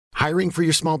Hiring for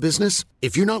your small business?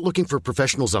 If you're not looking for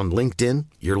professionals on LinkedIn,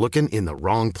 you're looking in the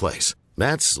wrong place.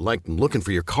 That's like looking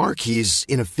for your car keys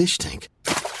in a fish tank.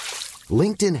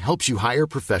 LinkedIn helps you hire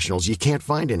professionals you can't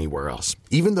find anywhere else,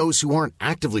 even those who aren't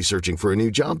actively searching for a new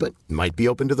job but might be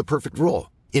open to the perfect role.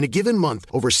 In a given month,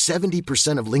 over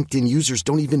 70% of LinkedIn users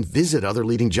don't even visit other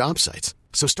leading job sites.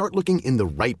 So start looking in the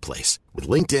right place. With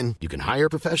LinkedIn, you can hire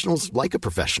professionals like a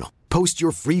professional. Post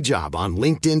your free job on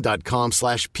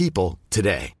linkedin.com/people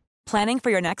today. Planning for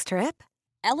your next trip?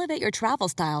 Elevate your travel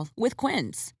style with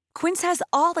Quince. Quince has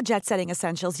all the jet-setting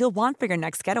essentials you'll want for your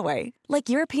next getaway, like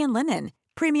European linen,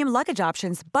 premium luggage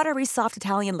options, buttery soft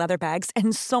Italian leather bags,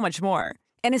 and so much more.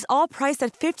 And is all priced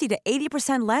at 50 to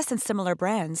 80% less than similar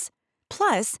brands.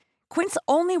 Plus, Quince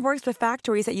only works with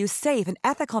factories that use safe and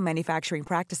ethical manufacturing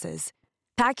practices.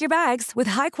 Pack your bags with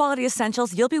high-quality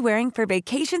essentials you'll be wearing for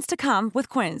vacations to come with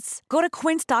Quince. Go to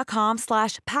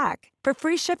quince.com/pack for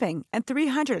free shipping and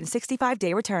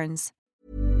 365-day returns.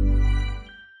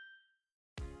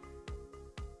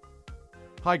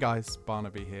 Hi guys,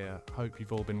 Barnaby here. Hope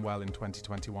you've all been well in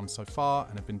 2021 so far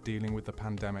and have been dealing with the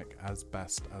pandemic as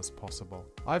best as possible.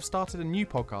 I've started a new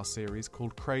podcast series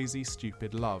called Crazy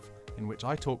Stupid Love, in which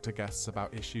I talk to guests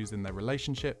about issues in their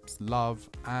relationships, love,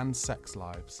 and sex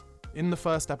lives. In the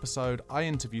first episode, I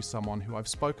interview someone who I've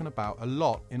spoken about a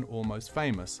lot in Almost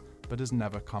Famous, but has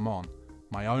never come on.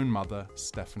 My own mother,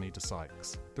 Stephanie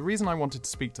DeSykes. The reason I wanted to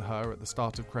speak to her at the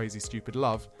start of Crazy Stupid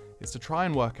Love is to try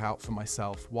and work out for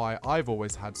myself why I've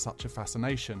always had such a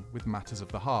fascination with matters of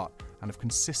the heart and have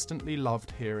consistently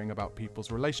loved hearing about people's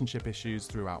relationship issues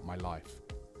throughout my life.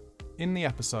 In the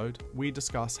episode, we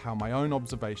discuss how my own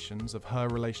observations of her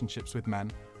relationships with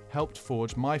men helped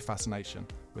forge my fascination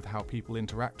with how people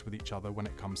interact with each other when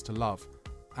it comes to love,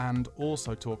 and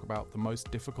also talk about the most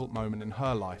difficult moment in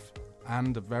her life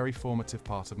and a very formative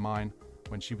part of mine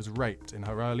when she was raped in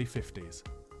her early 50s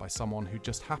by someone who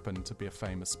just happened to be a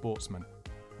famous sportsman,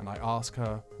 and I ask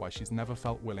her why she's never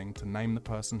felt willing to name the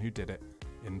person who did it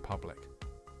in public.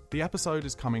 The episode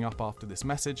is coming up after this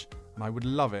message, and I would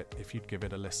love it if you'd give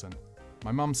it a listen.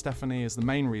 My mum Stephanie is the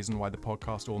main reason why the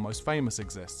podcast Almost Famous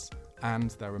exists,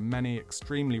 and there are many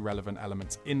extremely relevant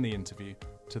elements in the interview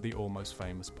to the Almost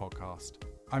Famous podcast.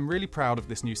 I'm really proud of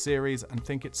this new series and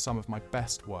think it's some of my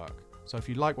best work. So if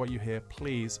you like what you hear,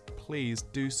 please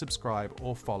do subscribe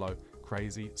or follow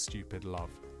Crazy Stupid Love.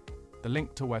 The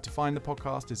link to where to find the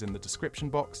podcast is in the description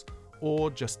box, or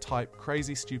just type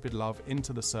Crazy Stupid Love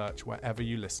into the search wherever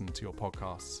you listen to your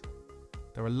podcasts.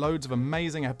 There are loads of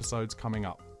amazing episodes coming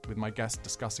up, with my guests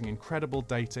discussing incredible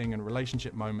dating and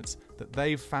relationship moments that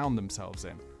they've found themselves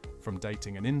in, from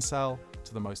dating an incel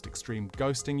to the most extreme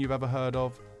ghosting you've ever heard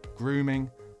of, grooming,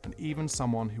 and even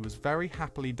someone who was very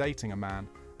happily dating a man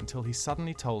until he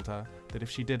suddenly told her that if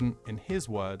she didn't, in his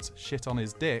words, shit on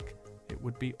his dick, it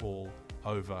would be all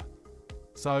over.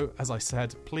 So, as I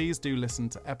said, please do listen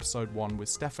to episode 1 with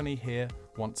Stephanie here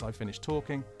once I finish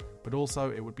talking, but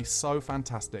also it would be so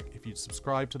fantastic if you'd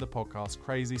subscribe to the podcast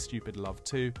Crazy Stupid Love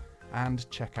 2 and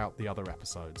check out the other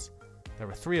episodes. There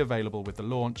are 3 available with the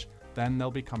launch, then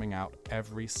they'll be coming out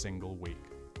every single week.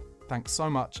 Thanks so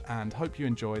much, and hope you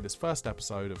enjoy this first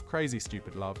episode of Crazy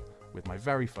Stupid Love with my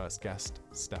very first guest,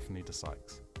 Stephanie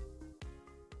DeSykes.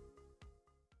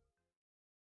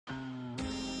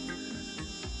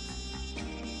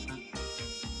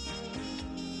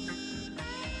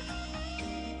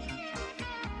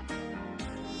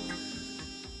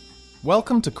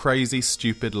 Welcome to Crazy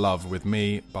Stupid Love with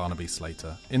me, Barnaby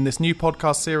Slater. In this new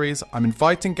podcast series, I'm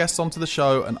inviting guests onto the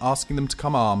show and asking them to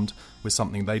come armed with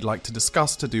something they'd like to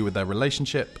discuss to do with their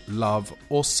relationship, love,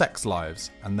 or sex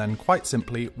lives, and then quite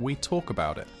simply, we talk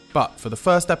about it. But for the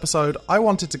first episode, I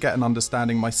wanted to get an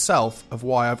understanding myself of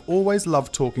why I've always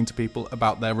loved talking to people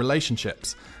about their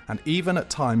relationships, and even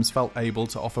at times felt able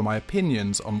to offer my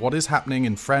opinions on what is happening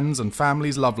in friends' and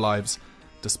families' love lives,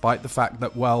 despite the fact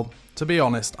that, well, to be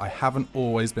honest, I haven't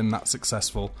always been that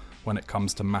successful when it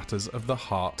comes to matters of the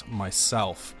heart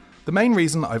myself. The main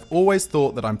reason I've always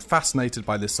thought that I'm fascinated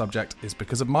by this subject is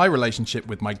because of my relationship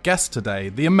with my guest today,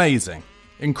 the amazing,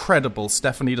 incredible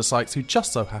Stephanie DeSykes, who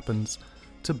just so happens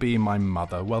to be my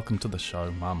mother. Welcome to the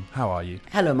show, Mum. How are you?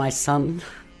 Hello, my son.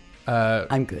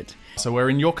 I'm good. So we're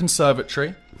in your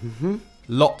conservatory. Mm-hmm.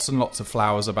 Lots and lots of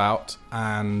flowers about,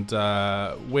 and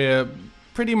we're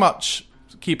pretty much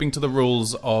keeping to the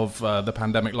rules of the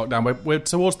pandemic lockdown. We're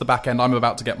towards the back end. I'm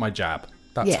about to get my jab.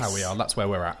 That's how we are. That's where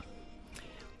we're at.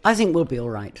 I think we'll be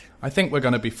all right. I think we're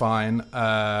going to be fine.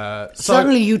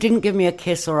 Certainly you didn't give me a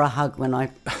kiss or a hug when I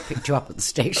picked you up at the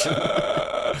station.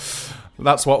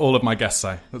 That's what all of my guests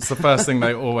say. That's the first thing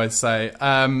they always say.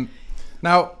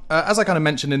 Now, as I kind of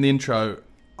mentioned in the intro,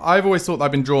 I've always thought that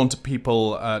I've been drawn to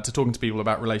people, to talking to people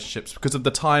about relationships because of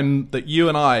the time that you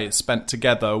and I spent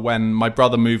together when my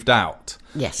brother moved out.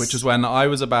 Yes. Which is when I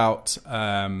was about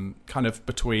kind of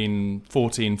between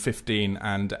 14, 15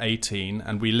 and 18,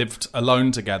 and we lived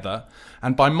alone together.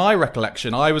 And by my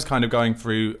recollection, I was kind of going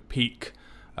through peak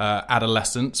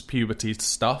adolescence, puberty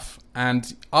stuff.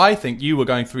 And I think you were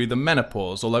going through the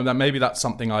menopause, although maybe that's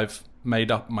something I've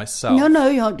made up myself. No,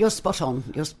 you're spot on.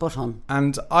 You're spot on.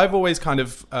 And I've always kind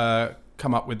of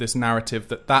come up with this narrative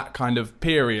that kind of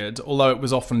period, although it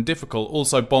was often difficult,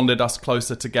 also bonded us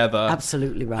closer together.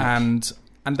 Absolutely right.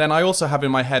 And then I also have in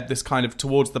my head this kind of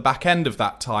towards the back end of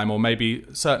that time, or maybe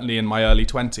certainly in my early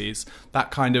 20s,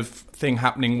 that kind of thing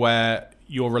happening where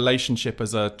your relationship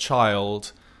as a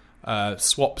child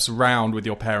swaps around with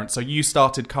your parents. So you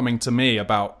started coming to me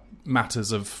about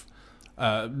matters of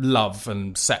love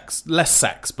and sex, less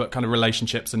sex, but kind of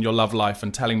relationships and your love life,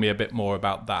 and telling me a bit more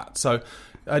about that. So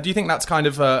do you think that's kind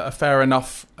of a fair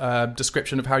enough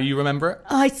description of how you remember it?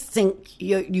 I think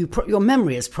your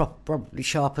memory is probably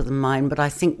sharper than mine, but I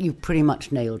think you pretty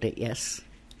much nailed it, yes.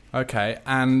 Okay,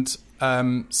 and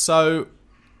so,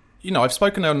 I've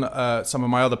spoken on some of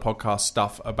my other podcast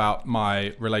stuff about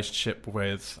my relationship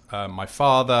with my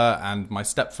father and my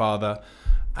stepfather,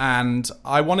 and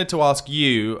I wanted to ask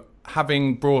you,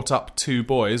 having brought up two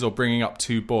boys, or bringing up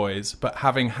two boys, but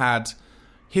having had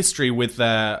history with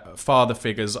their father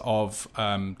figures of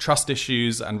trust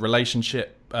issues and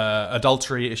relationship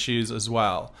adultery issues as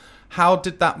well, how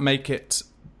did that make it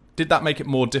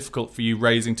more difficult for you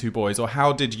raising two boys, or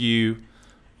how did you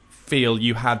feel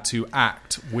you had to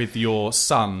act with your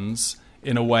sons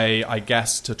in a way, I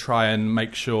guess, to try and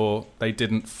make sure they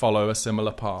didn't follow a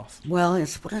similar path? Well,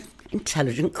 it's what an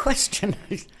intelligent question.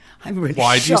 I'm really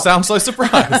Why shocked. do you sound so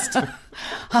surprised?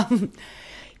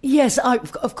 Yes,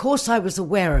 of course I was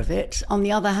aware of it. On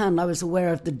the other hand, I was aware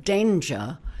of the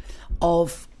danger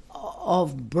of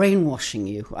brainwashing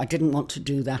you. I didn't want to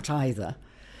do that either.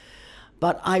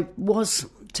 But I was,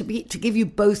 to give you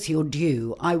both your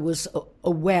due, I was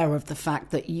aware of the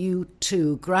fact that you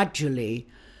two gradually,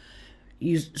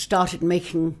 you started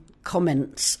making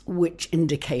comments which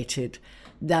indicated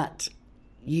that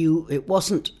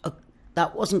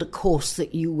that wasn't a course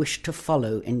that you wished to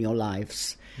follow in your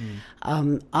lives.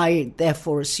 I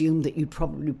therefore assumed that you'd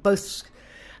probably both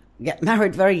get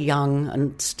married very young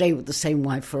and stay with the same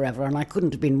wife forever, and I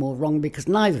couldn't have been more wrong, because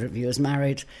neither of you is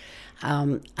married,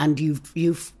 and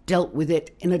you've dealt with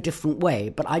it in a different way.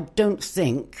 But I don't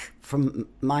think, from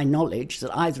my knowledge,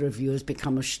 that either of you has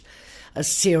become a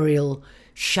serial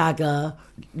shagger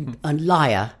and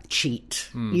liar, cheat.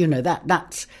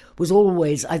 That was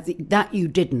always, I think that you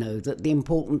did know that the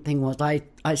important thing was,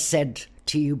 I said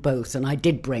to you both, and I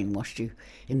did brainwash you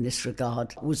in this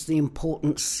regard, was the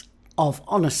importance of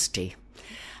honesty.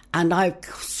 And I've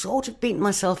sort of beaten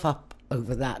myself up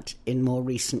over that in more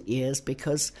recent years,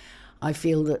 because I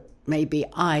feel that maybe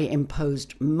I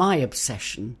imposed my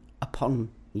obsession upon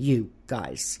you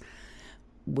guys,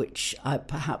 which I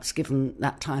perhaps, given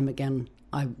that time again,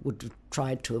 I would have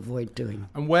tried to avoid doing.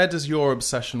 And where does your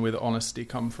obsession with honesty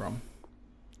come from?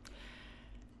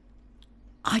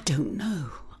 I don't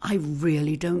know. I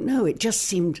really don't know. It just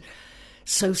seemed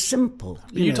so simple.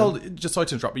 Just sorry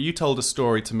to interrupt, but you told a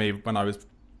story to me when I was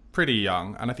pretty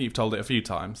young, and I think you've told it a few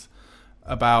times,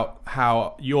 about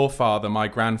how your father, my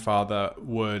grandfather,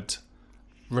 would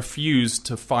refuse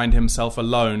to find himself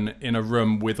alone in a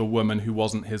room with a woman who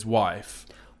wasn't his wife.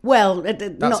 Well,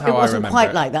 it wasn't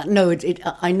quite like that. No,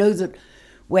 I know that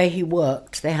where he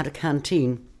worked, they had a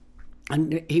canteen,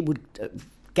 and he would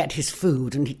get his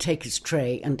food, and he'd take his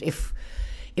tray, and if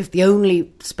the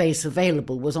only space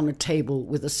available was on a table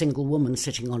with a single woman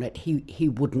sitting on it, he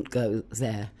wouldn't go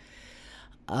there.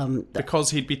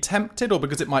 Because he'd be tempted, or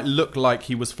because it might look like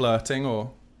he was flirting,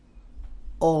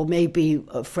 or maybe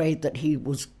afraid that he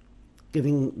was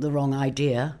giving the wrong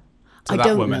idea. To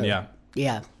that woman, yeah.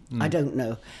 Yeah, I don't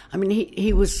know. I mean,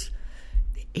 he was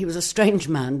a strange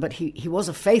man, but he was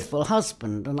a faithful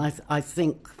husband, and I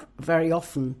think very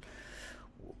often,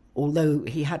 although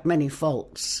he had many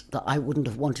faults that I wouldn't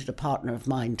have wanted a partner of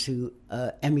mine to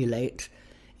emulate,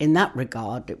 in that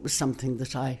regard, it was something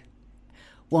that I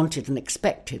wanted and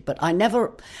expected. But I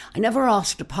never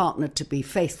asked a partner to be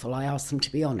faithful. I asked them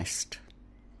to be honest.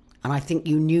 And I think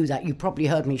you knew that. You probably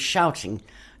heard me shouting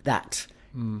that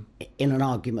in an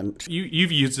argument.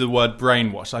 You've used the word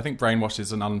brainwash. I think brainwash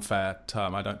is an unfair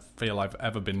term. I don't feel I've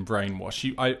ever been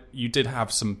brainwashed. You did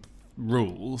have some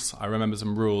rules. I remember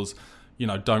some rules.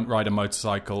 Don't ride a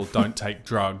motorcycle, don't take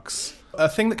drugs. A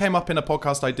thing that came up in a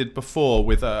podcast I did before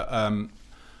with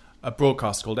a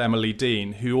broadcaster called Emily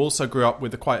Dean, who also grew up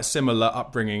with quite a similar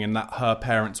upbringing in that her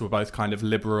parents were both kind of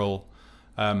liberal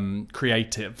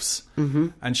creatives. Mm-hmm.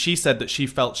 And she said that she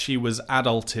felt she was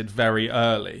adulted very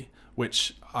early,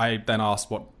 which I then asked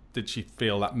what did she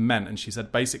feel that meant. And she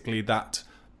said basically that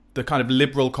the kind of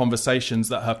liberal conversations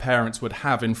that her parents would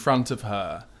have in front of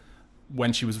her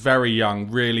when she was very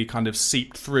young really kind of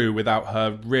seeped through without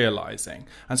her realising.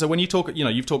 And so when you talk,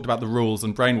 you've talked about the rules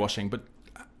and brainwashing,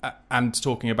 and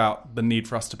talking about the need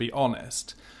for us to be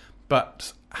honest.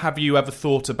 But have you ever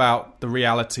thought about the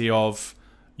reality of,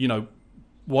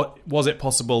 what was it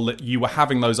possible that you were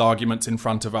having those arguments in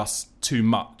front of us too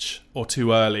much or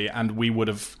too early, and we would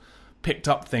have picked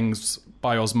up things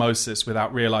by osmosis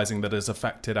without realising that it has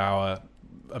affected our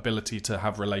ability to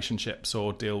have relationships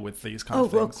or deal with these kind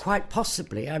of things? Oh, well, quite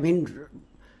possibly. I mean,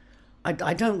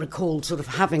 I don't recall sort of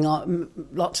having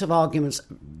lots of arguments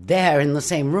there in the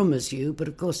same room as you, but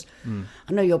of course,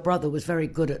 I know your brother was very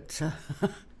good at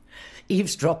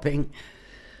eavesdropping.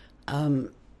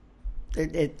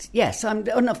 Yes, and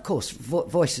of course,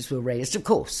 voices were raised, of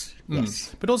course,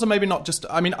 yes. But also maybe not just,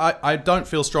 I don't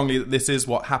feel strongly that this is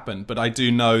what happened, but I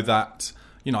do know that,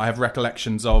 I have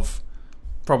recollections of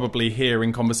probably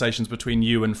hearing conversations between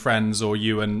you and friends, or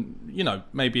you and,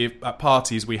 maybe at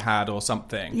parties we had or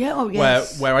something. Yeah, oh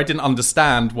yes. Where I didn't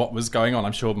understand what was going on.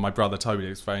 I'm sure my brother Toby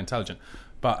is very intelligent.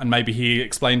 And maybe he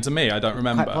explained to me, I don't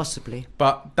remember. Quite possibly.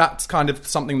 But that's kind of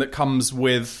something that comes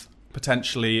with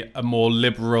potentially a more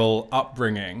liberal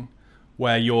upbringing,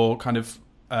 where you're kind of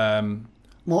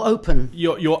more open.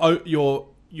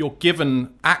 You're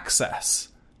given access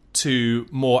to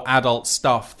more adult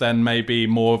stuff than maybe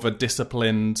more of a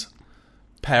disciplined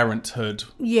parenthood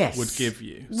would give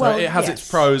you. So it has its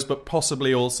pros, but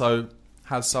possibly also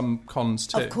has some cons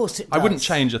too. Of course it does. I wouldn't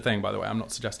change a thing, by the way. I'm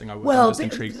not suggesting I would. I'm just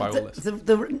intrigued by all this.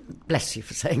 Bless you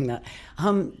for saying that.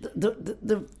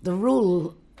 The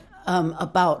rule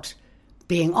about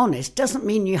being honest doesn't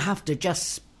mean you have to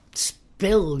just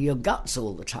spill your guts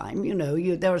all the time.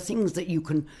 There are things that you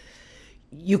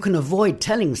can avoid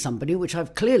telling somebody, which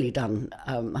I've clearly done.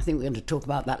 I think we're going to talk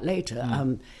about that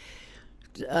later.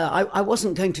 I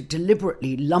wasn't going to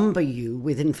deliberately lumber you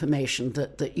with information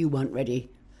that you weren't ready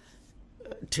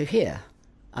to hear.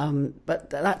 But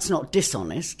that's not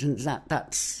dishonest, and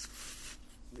that's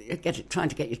trying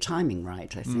to get your timing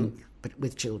right, I think. But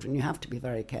with children, you have to be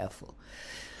very careful.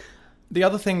 The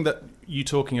other thing that you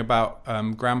talking about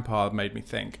Grandpa made me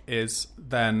think is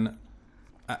then...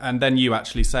 And then you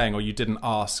actually saying, or you didn't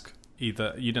ask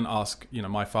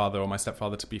my father or my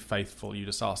stepfather to be faithful. You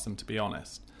just asked them to be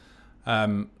honest.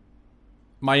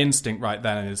 My instinct right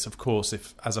then is, of course,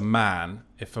 if as a man,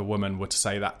 if a woman were to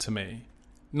say that to me,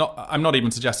 I'm not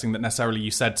even suggesting that necessarily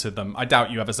you said to them. I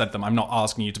doubt you ever said to them, I'm not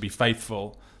asking you to be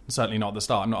faithful. Certainly not at the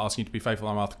start. I'm not asking you to be faithful.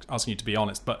 I'm asking you to be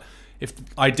honest. But if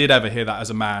I did ever hear that as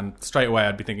a man, straight away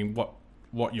I'd be thinking,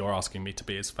 what you're asking me to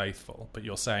be is faithful, but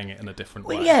you're saying it in a different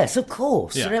way. Well, yes, of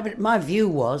course. Yeah. My view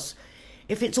was,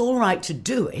 if it's all right to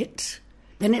do it,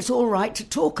 then it's all right to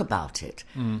talk about it.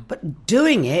 But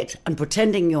doing it and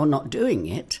pretending you're not doing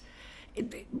it,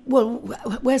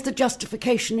 where's the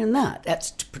justification in that?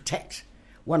 That's to protect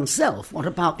oneself. What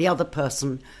about the other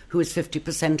person who is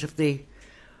 50%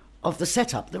 of the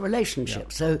setup, the relationship?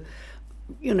 Yeah. So,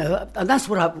 and that's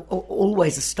what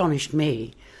always astonished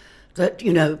me. That,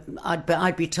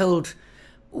 I'd be told...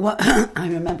 I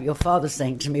remember your father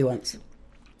saying to me once,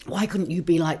 why couldn't you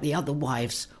be like the other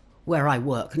wives where I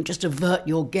work and just avert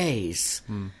your gaze?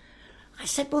 I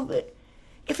said, well,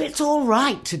 if it's all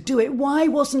right to do it, why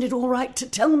wasn't it all right to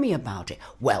tell me about it?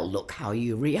 Well, look how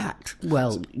you react.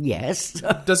 Well, yes.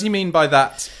 Does he mean by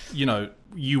that, were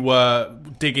you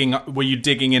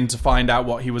digging in to find out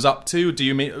what he was up to? Do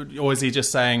you mean, or is he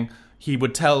just saying... He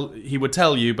would tell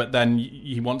you, but then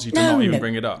he wants you to not even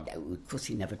bring it up. No, of course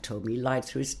he never told me. He lied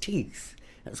through his teeth.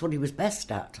 That's what he was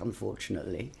best at,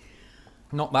 unfortunately.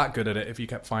 Not that good at it if you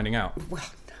kept finding out. Well,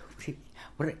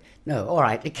 no, all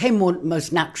right. It came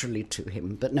most naturally to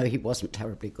him, but no, he wasn't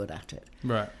terribly good at it.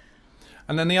 Right.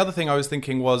 And then the other thing I was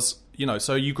thinking was,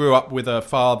 so you grew up with a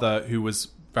father who was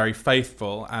very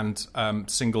faithful and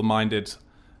single-minded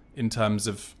in terms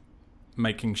of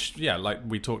making like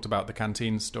we talked about the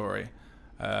canteen story,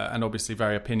 and obviously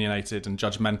very opinionated and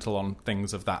judgmental on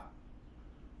things of that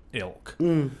ilk.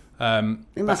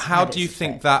 But how do you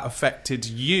think that affected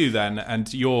you then,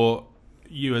 and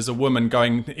you as a woman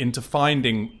going into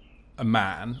finding a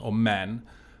man or men,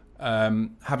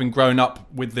 having grown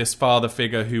up with this father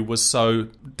figure who was so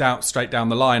straight down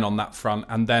the line on that front,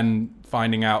 and then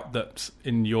finding out that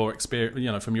in your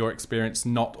experience, from your experience,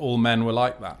 not all men were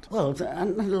like that. Well,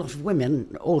 and a lot of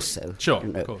women also. Sure,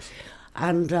 of course.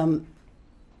 And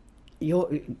you're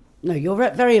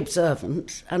very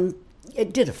observant, and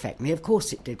it did affect me. Of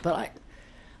course it did, but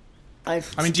I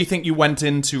mean, do you think you went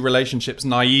into relationships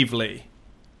naively,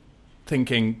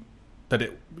 thinking that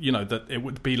it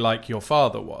would be like your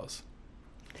father was?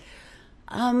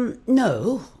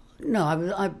 No,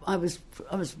 I was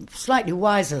slightly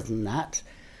wiser than that.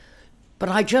 But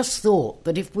I just thought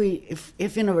that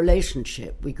if in a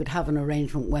relationship we could have an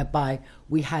arrangement whereby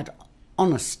we had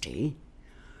honesty,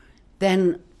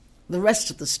 then the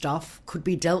rest of the stuff could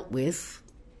be dealt with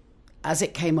as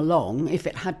it came along, if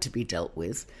it had to be dealt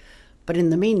with. But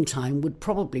in the meantime, would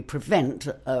probably prevent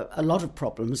a lot of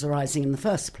problems arising in the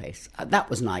first place. That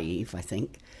was naive, I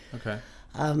think. Okay.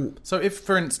 So if,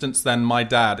 for instance, then my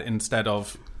dad, instead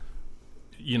of,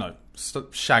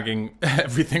 shagging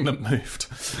everything that moved,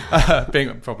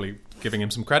 probably giving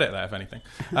him some credit there, if anything,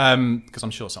 because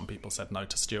I'm sure some people said no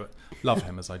to Stuart. Love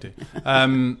him as I do.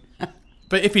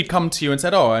 But if he'd come to you and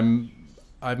said, "Oh,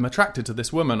 I'm attracted to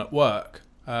this woman at work.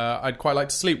 I'd quite like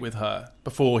to sleep with her,"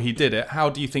 before he did it, how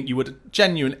do you think you would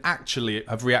actually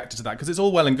have reacted to that? Because it's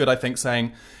all well and good, I think,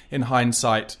 saying in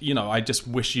hindsight, I just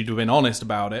wish you'd have been honest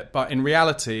about it. But in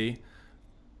reality,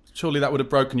 surely that would have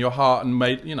broken your heart and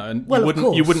made, and well,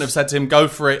 you wouldn't have said to him, "Go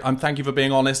for it. Thank you for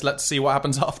being honest. Let's see what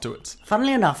happens afterwards."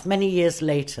 Funnily enough, many years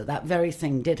later, that very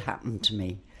thing did happen to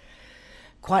me.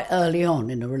 Quite early on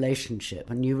in a new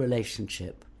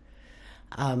relationship.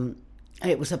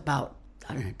 It was about,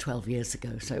 12 years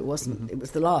ago. So it wasn't, it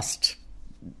was the last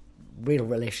real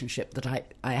relationship that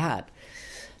I had.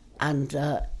 And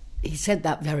he said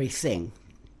that very thing.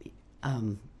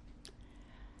 And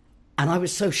I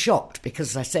was so shocked because,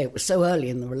 as I say, it was so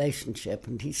early in the relationship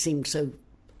and he seemed so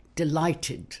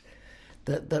delighted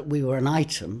that we were an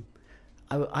item.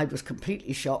 I was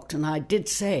completely shocked, and I did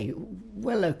say,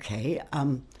 well, okay,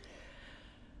 I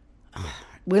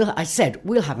said,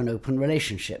 we'll have an open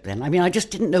relationship then. I mean, I just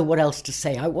didn't know what else to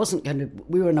say.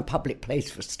 We were in a public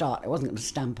place for a start. I wasn't going to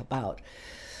stamp about.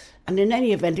 And in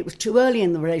any event, it was too early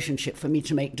in the relationship for me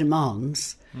to make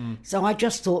demands. So I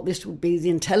just thought this would be the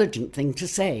intelligent thing to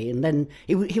say. And then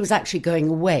he was actually going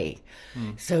away.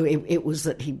 So it was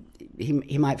that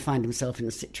he might find himself in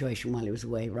a situation while he was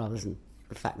away rather than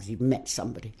the fact that he'd met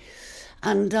somebody.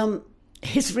 And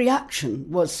his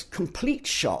reaction was complete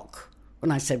shock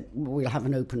when I said, we'll have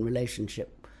an open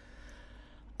relationship.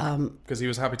 Because he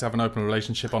was happy to have an open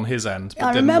relationship on his end, but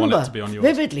I didn't remember want it to be on yours.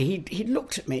 Vividly, he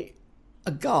looked at me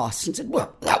aghast and said,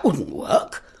 well, that wouldn't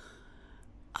work.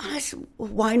 And I said, well,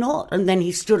 why not? And then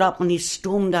he stood up and he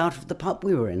stormed out of the pub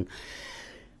we were in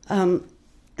and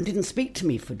didn't speak to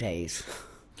me for days.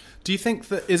 Do you think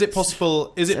that, is it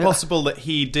possible that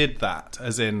he did that,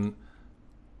 as in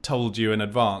told you in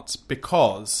advance,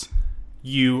 because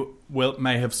you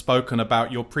may have spoken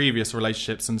about your previous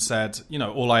relationships and said,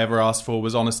 all I ever asked for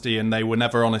was honesty, and they were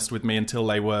never honest with me until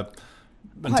they'd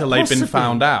been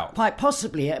found out? Quite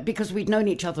possibly, because we'd known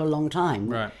each other a long time.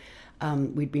 Right.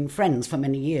 We'd been friends for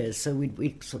many years, so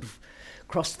we'd sort of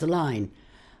crossed the line.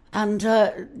 And,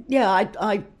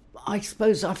 I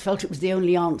suppose I felt it was the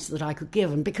only answer that I could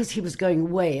give. And because he was going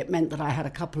away, it meant that I had a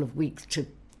couple of weeks to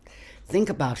think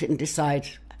about it and decide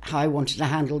how I wanted to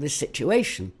handle this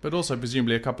situation. But also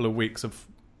presumably a couple of weeks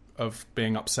of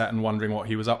being upset and wondering what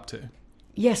he was up to.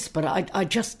 Yes, but I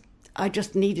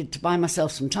just needed to buy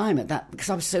myself some time at that because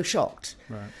I was so shocked.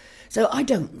 Right. So I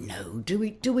don't know. Do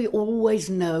we always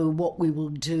know what we will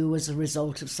do as a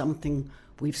result of something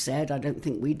we've said? I don't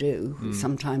think we do.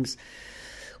 Sometimes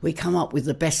we come up with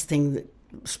the best thing that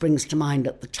springs to mind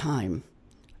at the time.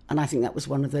 And I think that was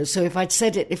one of those. So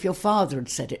if your father had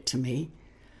said it to me,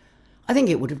 I think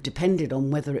it would have depended on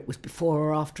whether it was before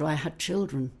or after I had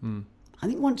children. I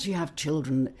think once you have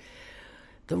children,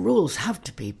 the rules have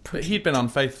to be pretty... But he'd been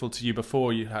unfaithful to you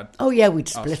before you had... Oh, yeah, we'd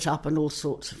split up and all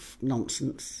sorts of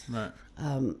nonsense. Right.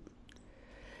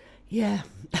 Yeah.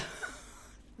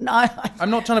 No, I'm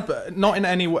not trying to... Not in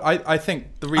any way... I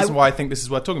think the reason why I think this is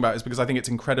worth talking about is because I think it's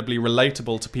incredibly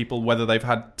relatable to people, whether they've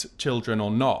had children or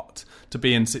not, to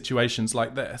be in situations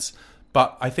like this.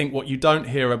 But I think what you don't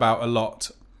hear about a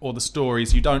lot, or the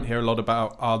stories you don't hear a lot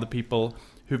about, are the people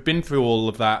who've been through all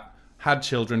of that, had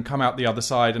children, come out the other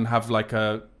side and have like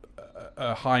a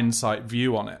hindsight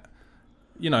view on it.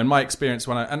 In my experience,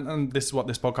 and this is what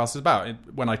this podcast is about,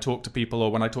 when I talk to people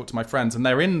or when I talk to my friends, and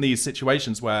they're in these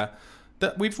situations where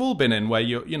that we've all been in, where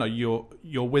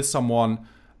you're with someone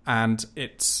and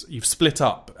you've split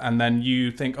up, and then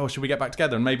you think, oh, should we get back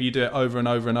together? And maybe you do it over and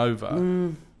over and over,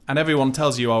 and everyone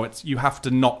tells you, oh, you have to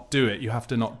not do it, you have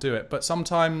to not do it. But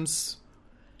sometimes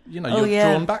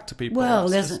drawn back to people. Well,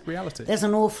 it's there's just reality. There's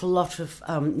an awful lot of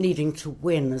needing to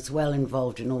win as well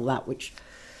involved in all that. Which,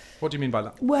 what do you mean by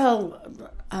that? Well,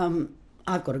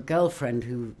 I've got a girlfriend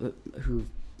who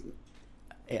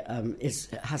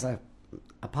has a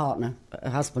partner, a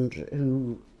husband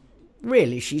who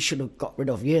really she should have got rid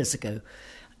of years ago.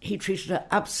 He treated her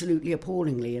absolutely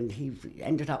appallingly, and he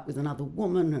ended up with another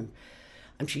woman,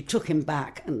 and she took him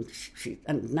back, and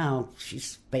now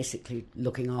she's basically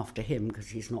looking after him because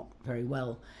he's not very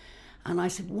well. And I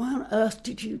said, why on earth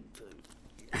did you,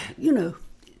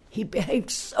 he behaved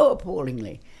so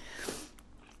appallingly.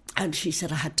 And she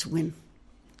said, I had to win.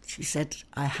 She said,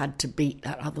 I had to beat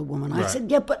that other woman. I said,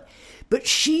 yeah, but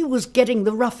she was getting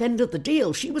the rough end of the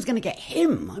deal. She was going to get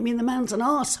him. I mean, the man's an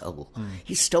arsehole.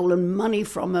 He's stolen money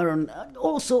from her and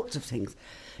all sorts of things.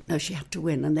 No, she had to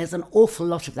win. And there's an awful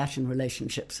lot of that in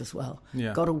relationships as well.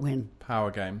 Yeah. Got to win.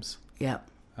 Power games. Yeah.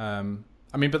 But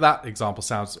that example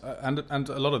sounds, and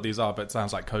a lot of these are, but it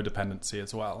sounds like codependency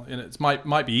as well. And it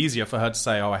might be easier for her to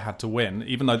say, oh, I had to win,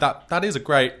 even though that is a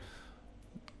great...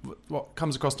 What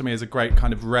comes across to me as a great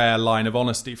kind of rare line of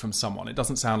honesty from someone. It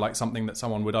doesn't sound like something that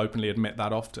someone would openly admit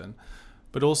that often.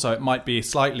 But also it might be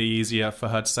slightly easier for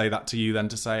her to say that to you than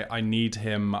to say, I need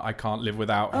him, I can't live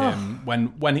without him,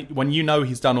 when you know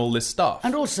he's done all this stuff.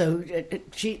 And also,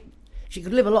 she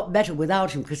could live a lot better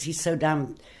without him because he's so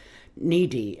damn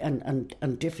needy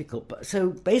and difficult. But so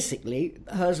basically,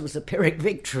 hers was a Pyrrhic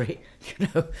victory,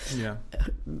 Yeah.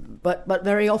 But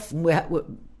very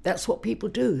often that's what people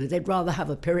do. They'd rather have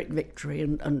a Pyrrhic victory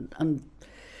and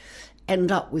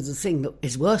end up with the thing that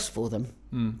is worse for them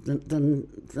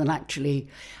than actually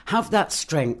have that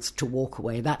strength to walk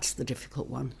away. That's the difficult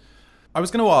one. I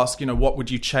was going to ask, what would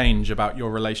you change about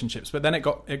your relationships? But then it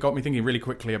got me thinking really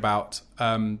quickly about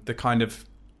the kind of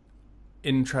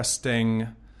interesting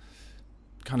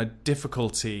kind of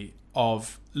difficulty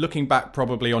of looking back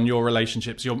probably on your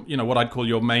relationships, what I'd call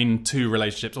your main two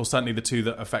relationships, or certainly the two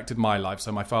that affected my life.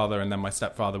 So my father and then my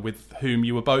stepfather, with whom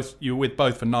you were with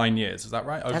both for 9 years. Is that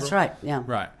right? Overall? That's right. Yeah.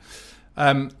 Right.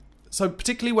 So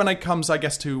particularly when it comes, I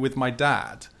guess, to with my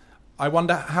dad, I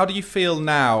wonder, how do you feel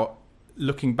now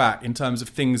looking back in terms of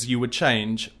things you would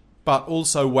change, but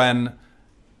also when,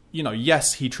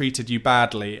 yes, he treated you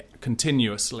badly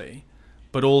continuously,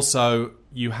 but also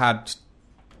you had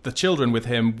the children with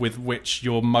him, with which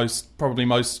you're probably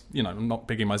most, I'm not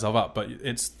bigging myself up, but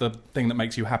it's the thing that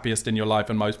makes you happiest in your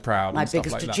life and most proud. My and stuff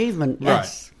biggest like achievement, that.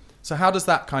 yes. Right. So how does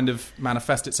that kind of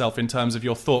manifest itself in terms of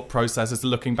your thought processes,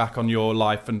 looking back on your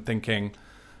life and thinking,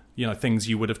 things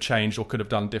you would have changed or could have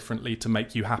done differently to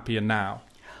make you happier now?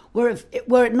 Were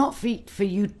it not for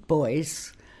you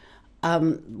boys,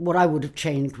 what I would have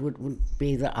changed would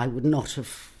be that I would not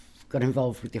have got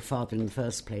involved with your father in the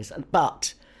first place.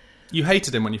 But... You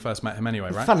hated him when you first met him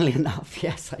anyway, right? Funnily enough,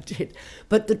 yes, I did.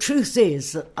 But the truth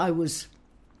is that I was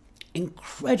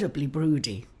incredibly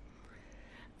broody.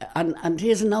 And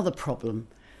here's another problem.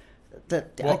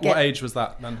 What age was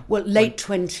that then? Well, late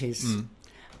 20s.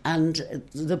 And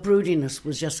the broodiness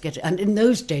was just getting... And in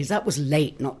those days, that was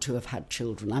late not to have had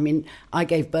children. I mean, I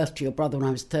gave birth to your brother when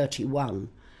I was 31.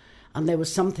 And there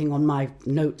was something on my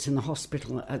notes in the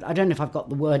hospital. I don't know if I've got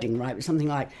the wording right, but something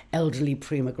like elderly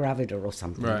prima gravida or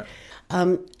something. Right.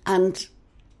 And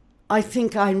I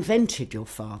think I invented your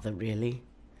father, really.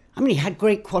 I mean, he had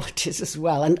great qualities as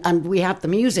well. And we had the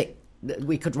music that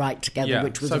we could write together,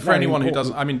 which was so for very anyone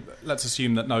important. who doesn't... let's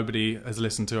assume that nobody has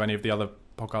listened to any of the other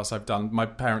podcasts I've done. My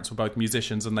parents were both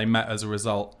musicians and they met as a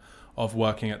result of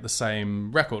working at the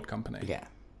same record company. Yeah.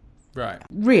 Right.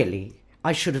 Really...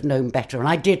 I should have known better, and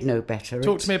I did know better.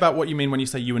 Talk to me about what you mean when you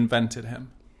say you invented him.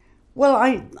 Well,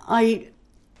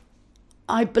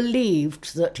 I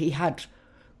believed that he had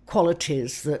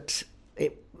qualities that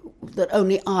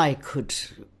only I could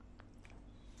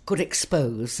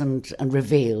expose and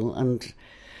reveal, and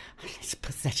it's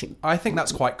pathetic. I think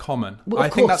that's quite common. Well, I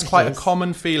think that's quite is. a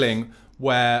common feeling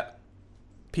where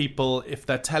people, if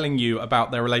they're telling you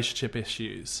about their relationship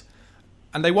issues,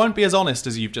 and they won't be as honest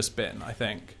as you've just been, I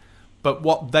think, but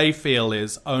what they feel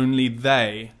is only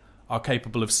they are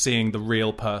capable of seeing the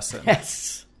real person.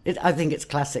 Yes, I think it's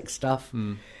classic stuff.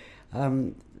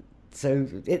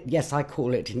 Yes, I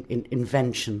call it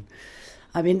invention.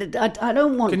 I mean, I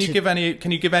don't want to...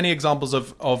 Can you give any examples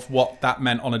of what that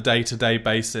meant on a day-to-day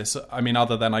basis? I mean,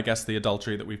 other than, I guess, the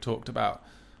adultery that we've talked about.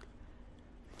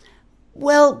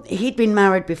 Well, he'd been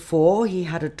married before. He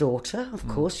had a daughter, of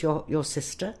course, your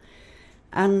sister.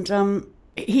 And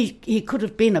he could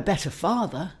have been a better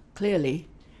father, clearly.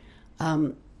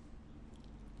 And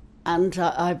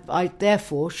I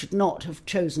therefore should not have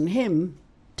chosen him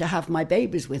to have my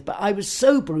babies with. But I was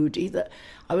so broody that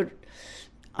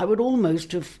I would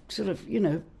almost have sort of,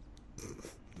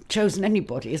 chosen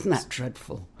anybody. Isn't that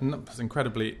dreadful? And that's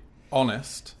incredibly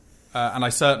honest. And I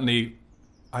certainly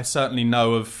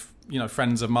know of,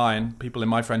 friends of mine, people in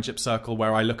my friendship circle,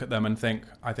 where I look at them and think,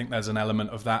 I think there's an element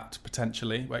of that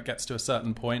potentially, where it gets to a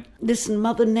certain point. Listen,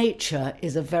 Mother Nature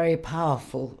is a very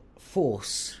powerful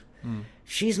force.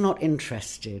 She's not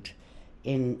interested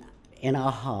in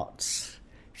our hearts.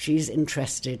 She's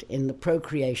interested in the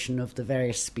procreation of the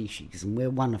various species, and we're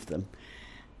one of them.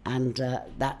 And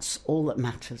that's all that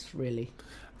matters, really.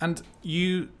 And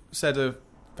you said a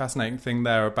fascinating thing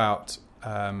there about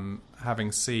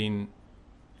having seen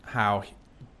how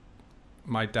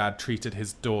my dad treated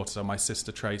his daughter, my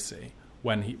sister Tracy,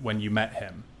 when you met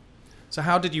him. So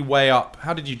how did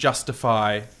you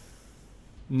justify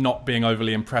not being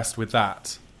overly impressed with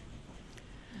that,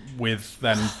 with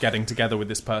then getting together with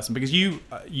this person? Because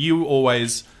you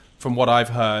always, from what I've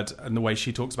heard and the way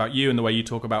she talks about you and the way you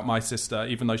talk about my sister,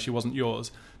 even though she wasn't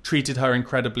yours, treated her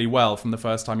incredibly well from the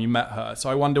first time you met her. So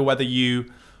I wonder whether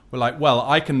you were like, well,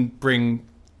 I can bring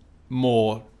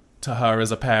more to her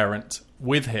as a parent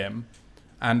with him,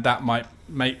 and that might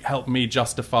help me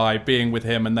justify being with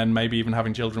him and then maybe even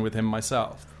having children with him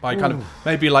myself. By kind of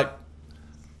maybe like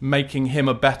making him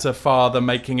a better father,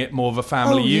 making it more of a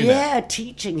family unit. Yeah,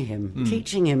 teaching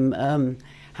him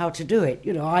how to do it.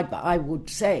 I would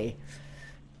say,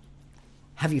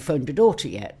 have you phoned your daughter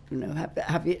yet?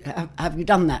 Have you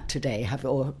done that today? Have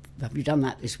you done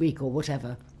that this week or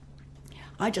whatever?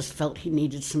 I just felt he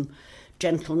needed some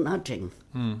gentle nudging.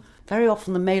 Very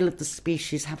often the male of the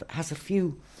species has a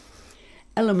few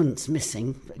elements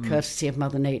missing, courtesy of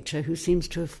Mother Nature, who seems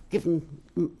to have given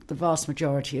the vast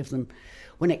majority of them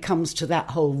when it comes to that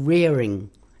whole rearing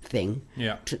thing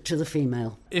to the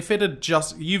female. If it had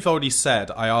you've already said,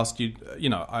 I asked you,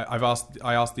 I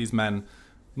asked these men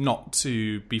not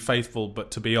to be faithful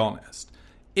but to be honest.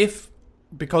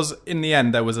 Because in the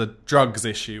end there was a drugs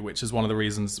issue, which is one of the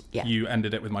reasons you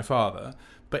ended it with my father.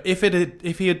 But if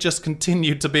he had just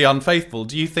continued to be unfaithful,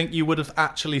 do you think you would have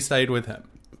actually stayed with him?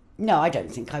 No, I don't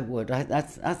think I would. I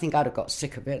think I'd have got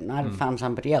sick of it and I'd have found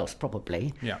somebody else,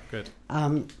 probably. Yeah, good.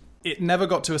 It never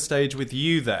got to a stage with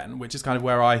you then, which is kind of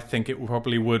where I think it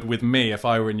probably would with me if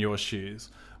I were in your shoes,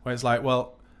 where it's like,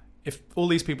 well, if all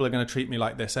these people are going to treat me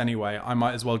like this anyway, I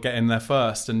might as well get in there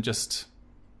first and just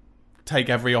take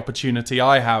every opportunity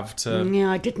I have to... Yeah,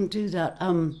 I didn't do that.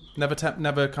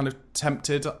 Never kind of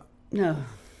tempted? No,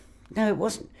 it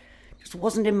wasn't. It just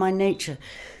wasn't in my nature.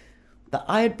 But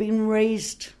I had been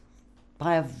raised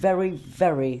by a very,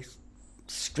 very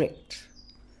strict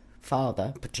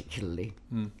father, particularly.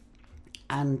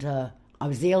 And I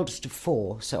was the eldest of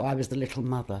 4, so I was the little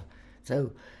mother.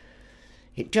 So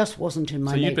it just wasn't in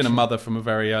my nature. So you'd been a mother from a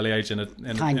very early age in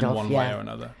one way or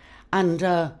another. And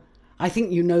I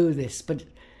think you know this, but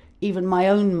even my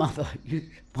own mother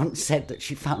once said that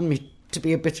she found me to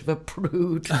be a bit of a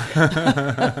prude.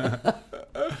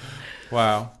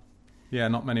 Wow. Yeah,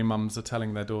 not many mums are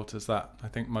telling their daughters that. I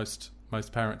think most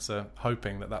parents are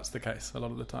hoping that that's the case a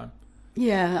lot of the time.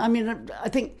 Yeah, I mean,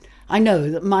 I know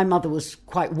that my mother was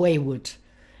quite wayward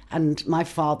and my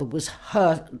father was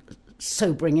her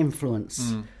sobering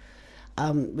influence,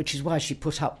 which is why she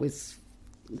put up with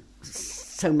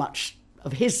so much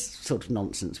of his sort of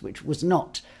nonsense, which was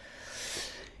not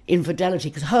infidelity,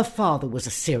 because her father was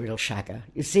a serial shagger.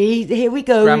 You see, here we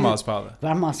go. Grandma's father.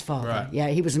 Right. Yeah,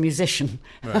 he was a musician.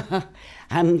 Right.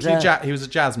 And he was a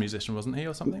jazz musician, wasn't he,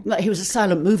 or something? No, he was a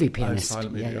silent movie pianist. Oh,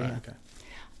 silent movie, right, okay.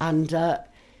 And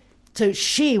so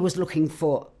she was looking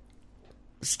for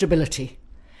stability.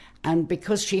 And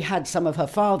because she had some of her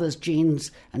father's genes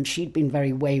and she'd been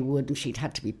very wayward and she'd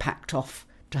had to be packed off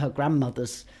to her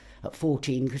grandmother's at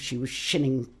 14 because she was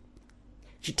shinning.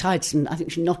 She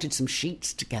knotted some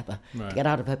sheets together to get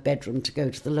out of her bedroom to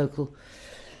go to the local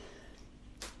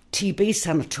TB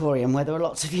sanatorium where there were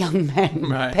lots of young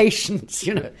men, patients,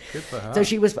 Good for her.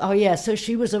 So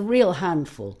she was a real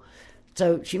handful.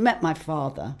 So she met my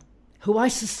father, who I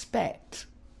suspect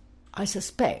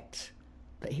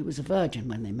that he was a virgin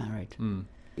when they married.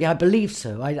 Yeah, I believe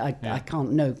so. I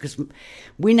can't know because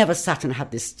we never sat and had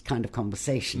this kind of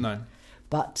conversation. No.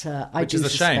 But I do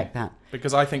suspect that.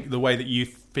 Because I think the way that you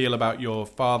feel about your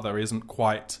father isn't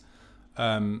quite,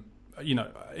 I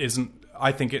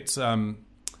think it's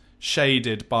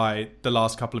shaded by the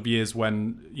last couple of years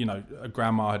when, a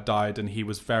grandma had died and he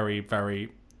was very,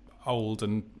 very old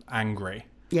and angry.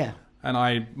 Yeah.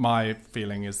 And my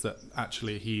feeling is that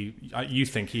actually you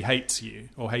think he hates you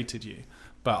or hated you.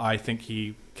 but I think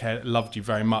he loved you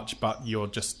very much, but you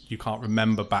can't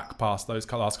remember back past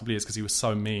those last couple of years because he was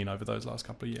so mean over those last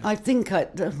couple of years. I think I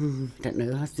don't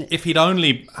know. If he'd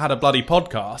only had a bloody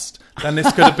podcast, then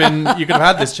this could have been, you could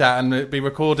have had this chat and it'd be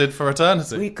recorded for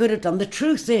eternity. We could have done. The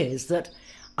truth is that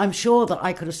I'm sure that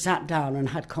I could have sat down and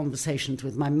had conversations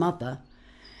with my mother,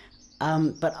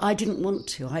 but I didn't want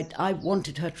to. I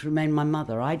wanted her to remain my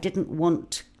mother. I didn't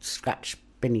want to scratch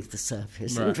beneath the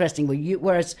surface. Right. Interesting,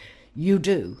 whereas you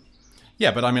do.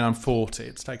 Yeah, but I mean, I'm 40.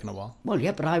 It's taken a while. Well,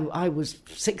 yeah, but I was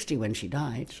 60 when she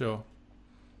died. Sure.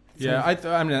 So, yeah,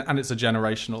 I mean, and it's a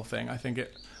generational thing. I think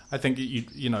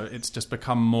it's just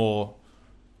become more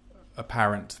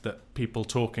apparent that people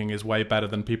talking is way better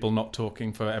than people not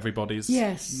talking for everybody's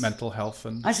mental health.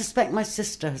 And I suspect my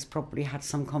sister has probably had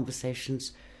some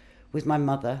conversations with my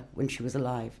mother when she was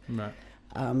alive. Right.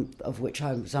 Of which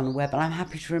I was unaware, but I'm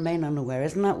happy to remain unaware.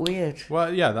 Isn't that weird?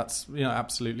 Well, yeah, that's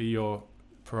absolutely your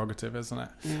prerogative, isn't it?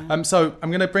 Yeah. So I'm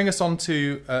going to bring us on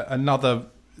to another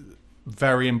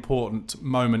very important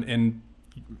moment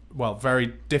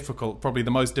very difficult, probably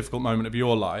the most difficult moment of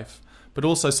your life, but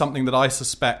also something that I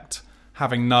suspect,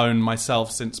 having known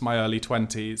myself since my early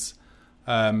 20s,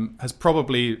 has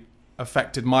probably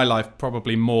affected my life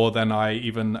probably more than I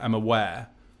even am aware.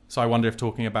 So I wonder if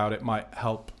talking about it might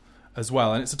help as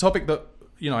well. And it's a topic that,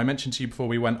 I mentioned to you before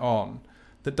we went on,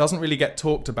 that doesn't really get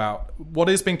talked about. What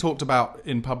is being talked about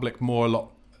in public a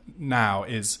lot now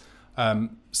is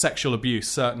sexual abuse,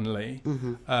 certainly.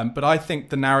 Mm-hmm. But I think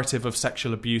the narrative of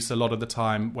sexual abuse a lot of the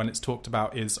time when it's talked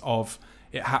about is of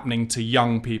it happening to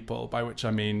young people, by which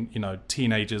I mean,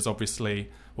 teenagers, obviously,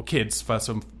 or kids first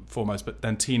and foremost, but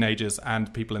then teenagers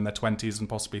and people in their 20s and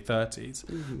possibly 30s.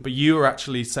 Mm-hmm. But you were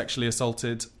actually sexually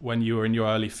assaulted when you were in your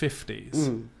early 50s.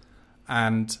 Mm.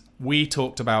 And we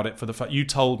talked about it you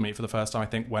told me for the first time, I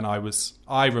think, when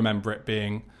I remember it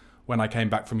being when I came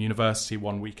back from university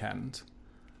one weekend.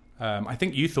 I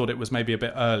think you thought it was maybe a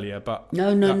bit earlier, but... No.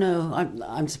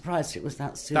 I'm surprised it was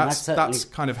that soon. That's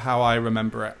kind of how I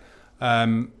remember it.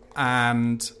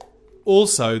 And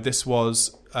also this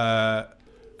was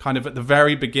kind of at the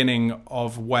very beginning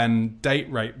of when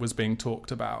date rape was being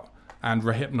talked about, and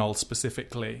Rohypnol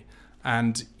specifically.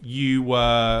 And you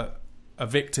were a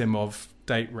victim of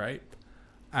date rape,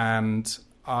 and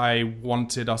I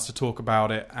wanted us to talk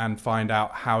about it and find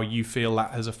out how you feel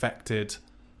that has affected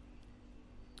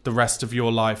the rest of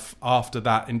your life after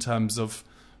that, in terms of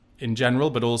in general,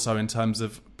 but also in terms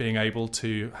of being able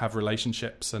to have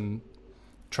relationships and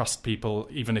trust people,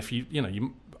 even if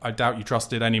I doubt you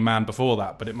trusted any man before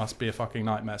that, but it must be a fucking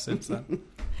nightmare since then.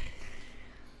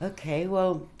 Okay,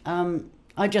 well,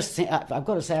 I just think, I've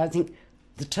got to say, I think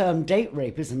the term date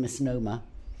rape is a misnomer.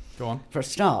 Go on. For a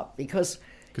start, because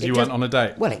you went on a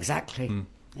date. Well, exactly.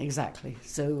 Exactly.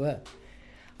 So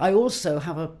I also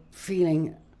have a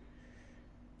feeling,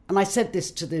 and I said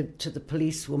this to the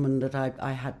policewoman that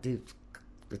I had the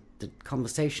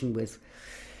conversation with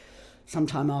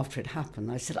sometime after it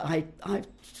happened. I said, I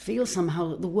feel somehow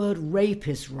that the word rape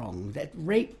is wrong, that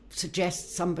rape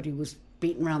suggests somebody was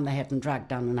beaten around the head and dragged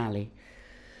down an alley.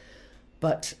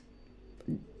 But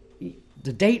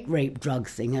the date rape drug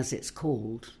thing, as it's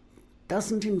called,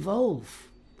 doesn't involve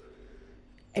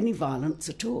any violence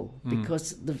at all,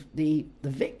 because the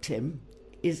victim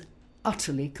is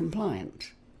utterly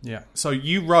compliant. Yeah. So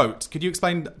you could you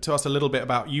explain to us a little bit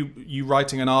about you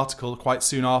writing an article quite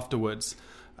soon afterwards,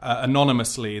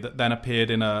 anonymously, that then appeared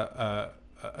in a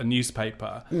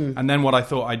newspaper. And then what I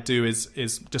thought I'd do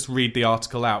is just read the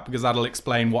article out, because that'll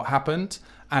explain what happened.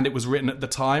 And it was written at the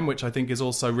time, which I think is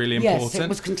also really important. Yes, it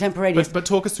was contemporaneous. But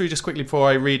talk us through, just quickly before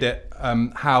I read it,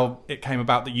 how it came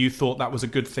about that you thought that was a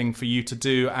good thing for you to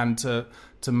do and to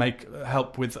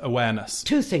help with awareness.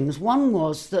 Two things. One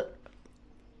was that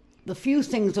the few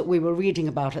things that we were reading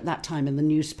about at that time in the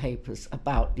newspapers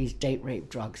about these date rape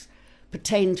drugs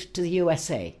pertained to the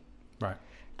USA. Right.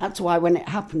 That's why when it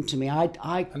happened to me,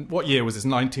 And what year was this?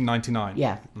 1999?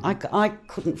 Yeah. Mm-hmm. I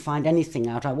couldn't find anything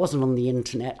out. I wasn't on the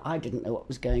internet. I didn't know what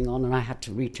was going on, and I had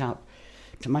to reach out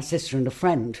to my sister and a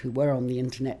friend who were on the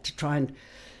internet to try and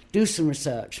do some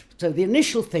research. So the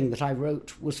initial thing that I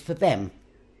wrote was for them,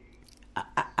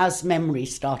 as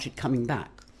memories started coming back.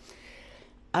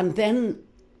 And then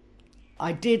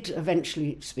I did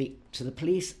eventually speak to the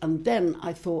police, and then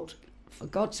I thought, for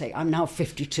God's sake, I'm now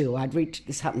 52.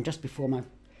 This happened just before my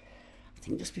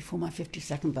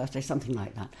 52nd birthday, something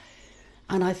like that.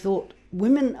 And I thought,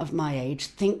 women of my age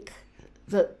think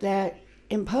that they're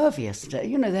impervious.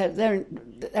 They're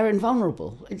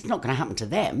invulnerable. It's not going to happen to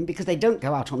them because they don't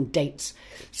go out on dates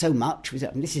so much.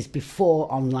 This is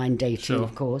before online dating,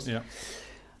 of course. Yeah.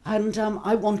 And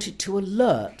I wanted to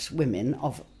alert women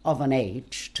of an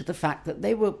age to the fact that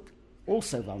they were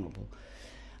also vulnerable.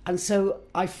 And so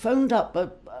I phoned up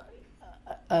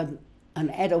a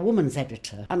woman's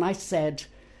editor, and I said,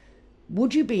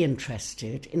 would you be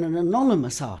interested in an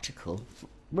anonymous article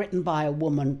written by a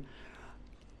woman,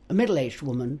 a middle-aged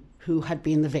woman, who had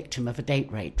been the victim of a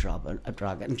date rape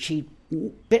drug, and she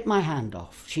bit my hand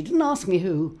off. She didn't ask me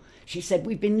who. She said,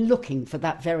 we've been looking for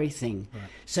that very thing. Right.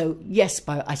 So, yes,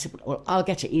 I said, well, I'll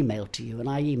get it emailed to you, and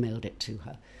I emailed it to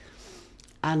her.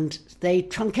 And they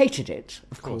truncated it,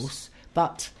 of course,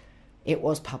 but it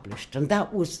was published. And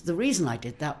that was, the reason I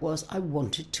did that was I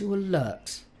wanted to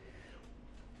alert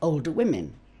older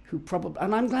women who probably,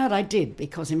 and I'm glad I did,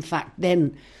 because in fact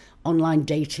then online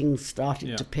dating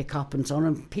started to pick up and so on,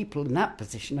 and people in that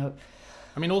position are...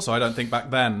 I mean, also, I don't think back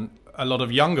then a lot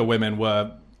of younger women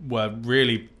were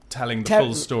really telling the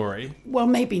full story. Well,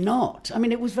 maybe not. I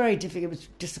mean, it was very difficult. It was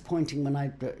disappointing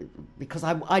because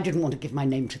I didn't want to give my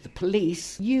name to the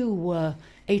police. You were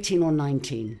 18 or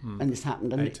 19 when this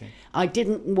happened, and 18. I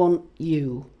didn't want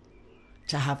you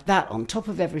to have that on top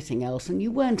of everything else, and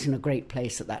you weren't in a great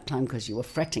place at that time because you were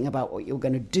fretting about what you were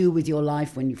going to do with your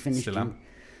life when you finished. Still am.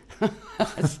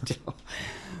 Still.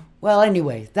 Well,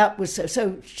 anyway, that was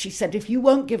so she said, if you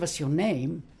won't give us your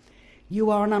name, you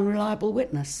are an unreliable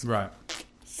witness. Right.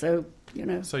 So, you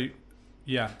know. So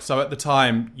at the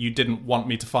time, you didn't want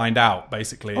me to find out,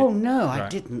 basically. Oh, no, right. I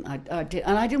didn't. I did,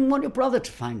 and I didn't want your brother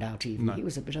to find out even. No. He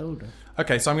was a bit older.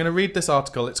 Okay, so I'm going to read this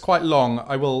article. It's quite long.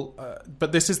 I will,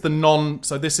 but this is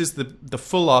the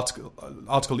full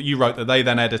article that you wrote that they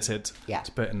then edited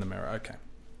to put in the Mirror. Okay.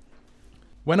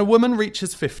 When a woman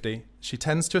reaches 50, she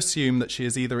tends to assume that she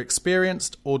has either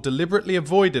experienced or deliberately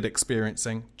avoided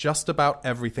experiencing just about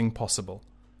everything possible.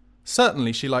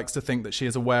 Certainly, she likes to think that she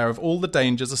is aware of all the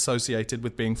dangers associated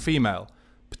with being female,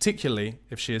 particularly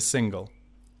if she is single.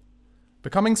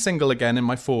 Becoming single again in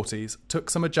my 40s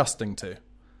took some adjusting to.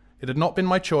 It had not been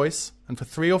my choice, and for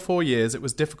 3 or 4 years it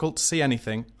was difficult to see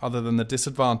anything other than the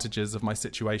disadvantages of my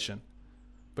situation.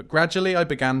 But gradually I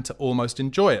began to almost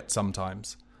enjoy it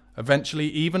sometimes, eventually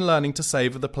even learning to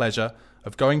savour the pleasure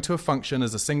of going to a function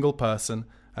as a single person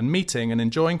and meeting and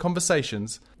enjoying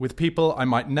conversations with people I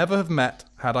might never have met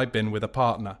had I been with a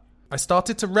partner. I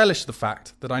started to relish the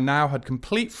fact that I now had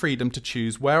complete freedom to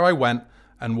choose where I went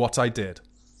and what I did,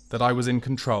 that I was in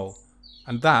control,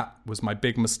 and that was my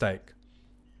big mistake.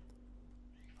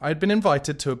 I had been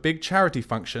invited to a big charity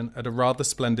function at a rather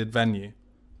splendid venue.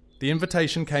 The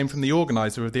invitation came from the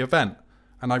organiser of the event,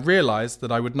 and I realised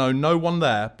that I would know no one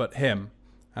there but him,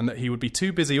 and that he would be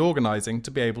too busy organising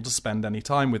to be able to spend any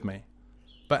time with me.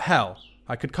 But hell,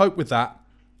 I could cope with that.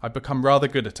 I'd become rather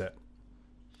good at it.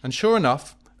 And sure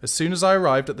enough, as soon as I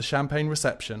arrived at the champagne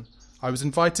reception, I was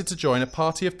invited to join a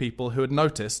party of people who had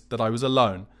noticed that I was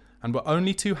alone and were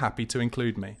only too happy to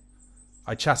include me.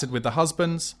 I chatted with the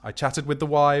husbands, I chatted with the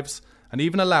wives, and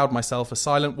even allowed myself a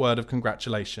silent word of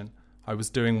congratulation. I was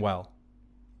doing well.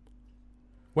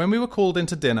 When we were called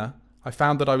into dinner, I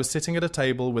found that I was sitting at a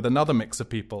table with another mix of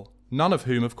people, none of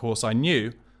whom, of course, I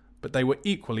knew, but they were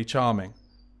equally charming.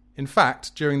 In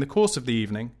fact, during the course of the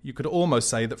evening, you could almost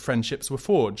say that friendships were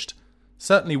forged.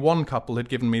 Certainly one couple had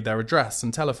given me their address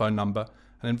and telephone number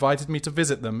and invited me to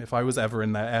visit them if I was ever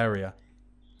in their area.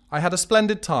 I had a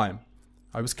splendid time.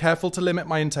 I was careful to limit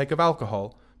my intake of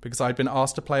alcohol because I had been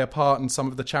asked to play a part in some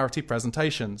of the charity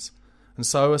presentations, and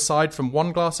so, aside from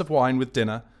 1 glass of wine with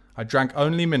dinner, I drank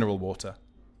only mineral water.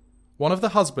 One of the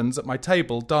husbands at my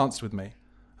table danced with me,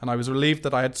 and I was relieved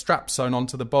that I had straps sewn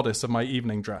onto the bodice of my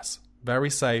evening dress.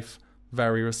 Very safe,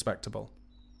 very respectable.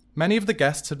 Many of the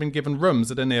guests had been given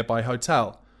rooms at a nearby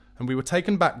hotel, and we were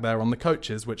taken back there on the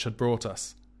coaches which had brought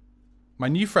us. My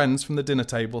new friends from the dinner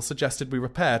table suggested we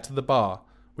repair to the bar,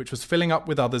 which was filling up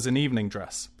with others in evening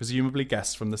dress, presumably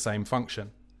guests from the same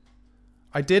function.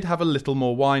 I did have a little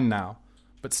more wine now,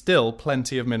 but still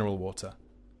plenty of mineral water.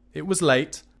 It was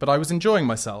late, but I was enjoying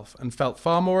myself and felt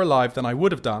far more alive than I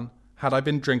would have done had I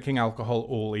been drinking alcohol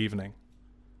all evening.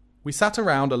 We sat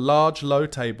around a large, low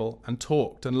table and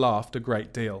talked and laughed a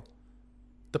great deal.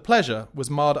 The pleasure was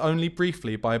marred only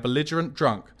briefly by a belligerent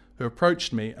drunk who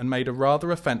approached me and made a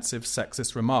rather offensive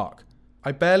sexist remark.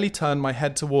 I barely turned my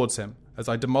head towards him as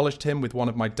I demolished him with one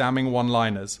of my damning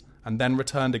one-liners and then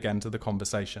returned again to the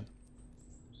conversation.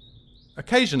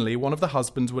 Occasionally, one of the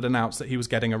husbands would announce that he was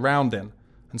getting a round in,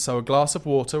 and so a glass of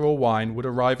water or wine would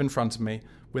arrive in front of me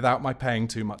without my paying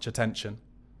too much attention.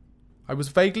 I was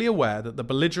vaguely aware that the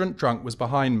belligerent drunk was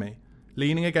behind me,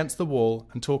 leaning against the wall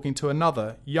and talking to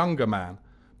another, younger man,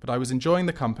 but I was enjoying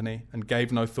the company and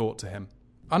gave no thought to him.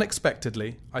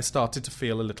 Unexpectedly, I started to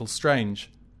feel a little strange.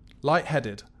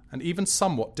 Light-headed, and even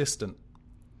somewhat distant.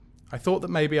 I thought that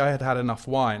maybe I had had enough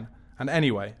wine, and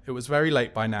anyway, it was very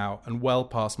late by now and well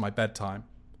past my bedtime.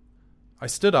 I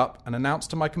stood up and announced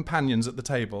to my companions at the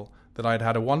table that I had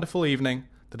had a wonderful evening,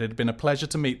 that it had been a pleasure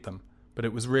to meet them, but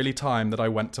it was really time that I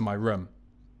went to my room.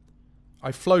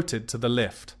 I floated to the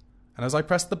lift, and as I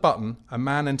pressed the button, a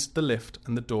man entered the lift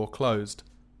and the door closed.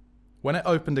 When it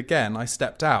opened again, I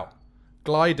stepped out,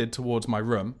 glided towards my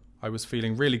room — I was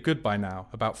feeling really good by now,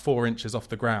 about 4 inches off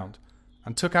the ground —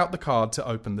 and took out the card to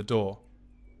open the door.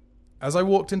 As I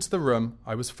walked into the room,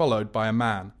 I was followed by a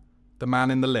man, the man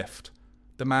in the lift,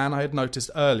 the man I had noticed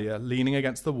earlier leaning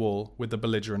against the wall with the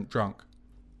belligerent drunk.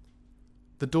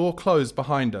 The door closed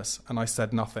behind us, and I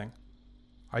said nothing.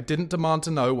 I didn't demand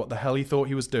to know what the hell he thought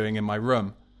he was doing in my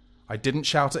room. I didn't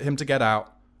shout at him to get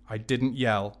out. I didn't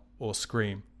yell or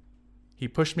scream. He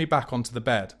pushed me back onto the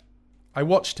bed. I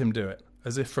watched him do it,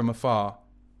 as if from afar.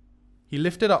 He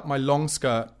lifted up my long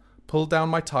skirt, pulled down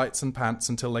my tights and pants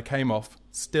until they came off,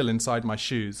 still inside my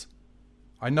shoes.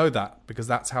 I know that because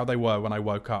that's how they were when I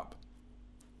woke up.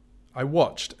 I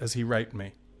watched as he raped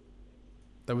me.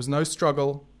 There was no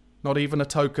struggle, not even a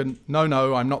token,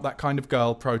 no, I'm not that kind of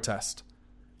girl protest.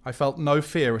 I felt no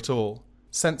fear at all,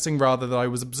 sensing rather that I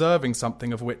was observing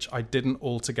something of which I didn't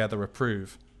altogether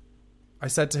approve. I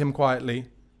said to him quietly,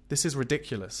 "This is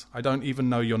ridiculous. I don't even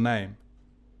know your name."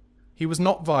 He was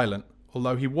not violent,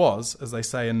 although he was, as they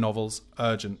say in novels,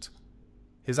 urgent.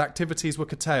 His activities were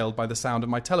curtailed by the sound of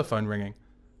my telephone ringing,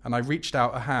 and I reached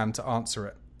out a hand to answer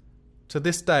it. To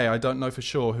this day I don't know for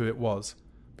sure who it was,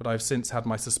 but I have since had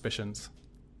my suspicions.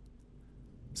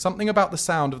 Something about the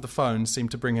sound of the phone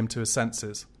seemed to bring him to his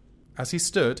senses. As he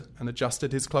stood and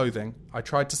adjusted his clothing, I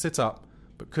tried to sit up,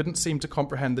 but couldn't seem to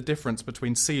comprehend the difference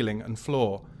between ceiling and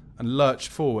floor, and lurched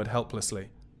forward helplessly.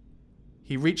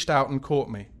 He reached out and caught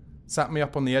me, sat me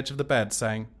up on the edge of the bed,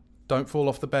 saying, "Don't fall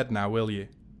off the bed now, will you?"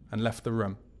 and left the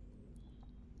room.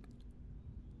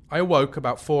 I awoke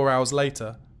about 4 hours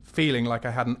later, feeling like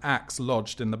I had an axe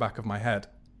lodged in the back of my head.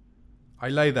 I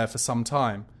lay there for some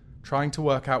time, trying to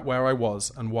work out where I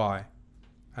was and why,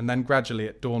 and then gradually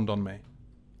it dawned on me.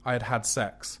 I had had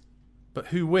sex. But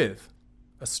who with?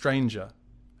 A stranger.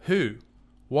 Who?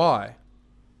 Why?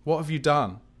 What have you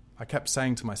done? I kept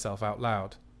saying to myself out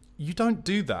loud. You don't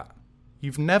do that.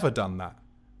 You've never done that.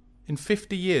 In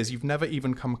 50 years, you've never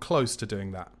even come close to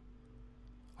doing that.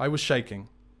 I was shaking.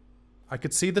 I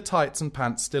could see the tights and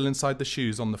pants still inside the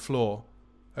shoes on the floor,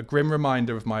 a grim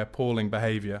reminder of my appalling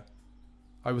behaviour.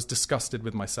 I was disgusted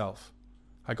with myself.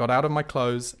 I got out of my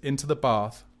clothes, into the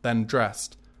bath, then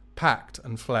dressed, packed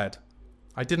and fled.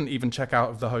 I didn't even check out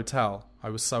of the hotel. I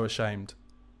was so ashamed.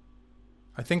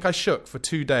 I think I shook for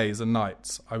 2 days and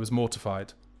nights. I was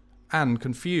mortified. And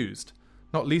confused,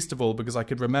 not least of all because I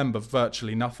could remember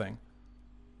virtually nothing.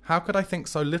 How could I think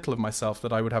so little of myself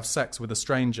that I would have sex with a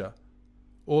stranger?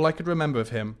 All I could remember of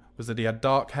him was that he had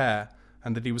dark hair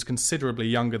and that he was considerably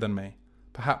younger than me,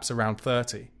 perhaps around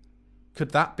 30.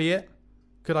 Could that be it?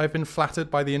 Could I have been flattered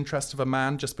by the interest of a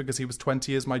man just because he was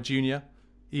 20 years my junior,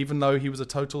 even though he was a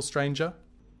total stranger?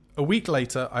 A week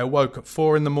later, I awoke at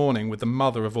 4 a.m. with the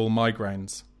mother of all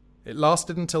migraines. It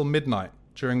lasted until midnight,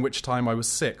 during which time I was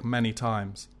sick many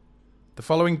times. The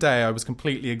following day I was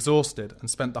completely exhausted and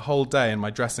spent the whole day in my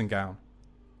dressing gown.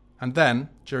 And then,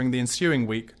 during the ensuing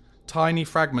week, tiny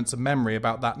fragments of memory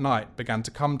about that night began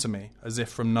to come to me as if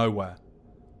from nowhere.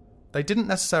 They didn't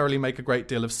necessarily make a great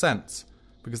deal of sense,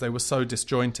 because they were so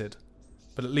disjointed,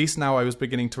 but at least now I was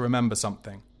beginning to remember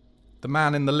something. The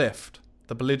man in the lift,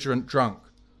 the belligerent drunk,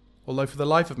 although for the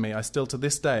life of me I still to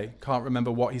this day can't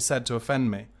remember what he said to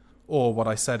offend me, or what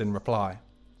I said in reply.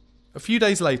 A few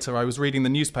days later I was reading the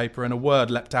newspaper and a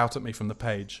word leapt out at me from the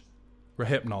page.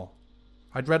 Rohypnol.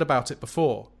 I'd read about it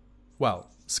before. Well,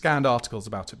 scanned articles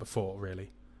about it before,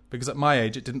 really, because at my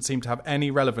age it didn't seem to have any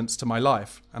relevance to my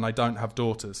life, and I don't have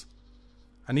daughters.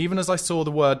 And even as I saw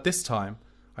the word this time,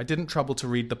 I didn't trouble to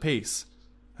read the piece,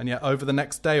 and yet over the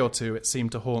next day or two it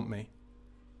seemed to haunt me.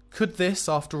 Could this,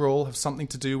 after all, have something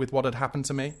to do with what had happened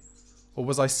to me? Or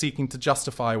was I seeking to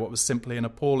justify what was simply an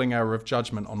appalling error of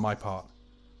judgment on my part?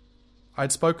 I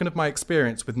had spoken of my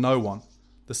experience with no one.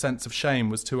 The sense of shame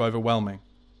was too overwhelming.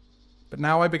 But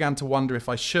now I began to wonder if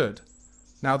I should,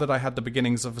 now that I had the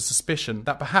beginnings of a suspicion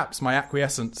that perhaps my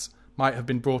acquiescence might have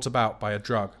been brought about by a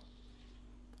drug.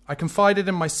 I confided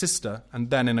in my sister and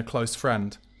then in a close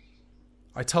friend.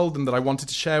 I told them that I wanted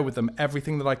to share with them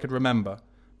everything that I could remember,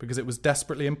 because it was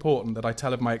desperately important that I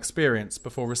tell of my experience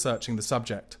before researching the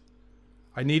subject.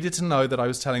 I needed to know that I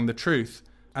was telling the truth,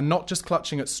 and not just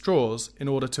clutching at straws in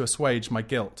order to assuage my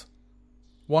guilt.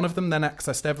 One of them then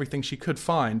accessed everything she could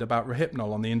find about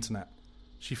Rohypnol on the internet.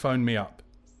 She phoned me up.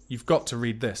 "You've got to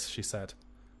read this," she said.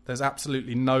 "There's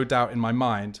absolutely no doubt in my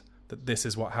mind that this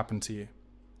is what happened to you."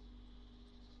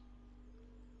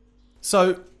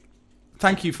 So,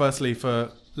 thank you firstly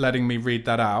for letting me read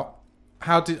that out.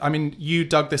 You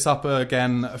dug this up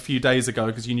again a few days ago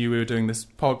because you knew we were doing this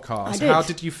podcast. I did. How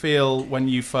did you feel when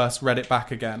you first read it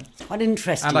back again? Quite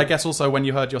interesting. And I guess also when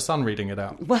you heard your son reading it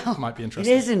out. Well, it might be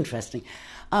interesting. It is interesting.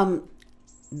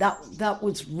 That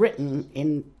was written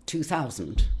in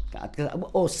 2000,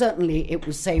 or certainly it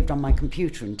was saved on my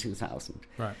computer in 2000.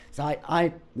 Right. So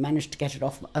I managed to get it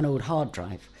off an old hard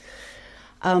drive.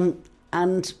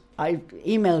 And I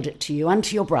emailed it to you and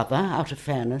to your brother, out of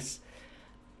fairness.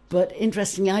 But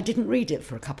interestingly, I didn't read it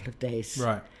for a couple of days.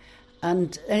 Right.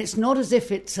 And it's not as if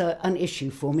it's an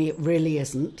issue for me. It really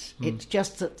isn't. It's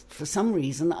just that for some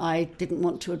reason I didn't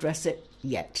want to address it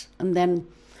yet. And then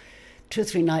 2 or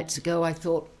 3 nights ago I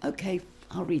thought, OK,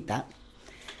 I'll read that.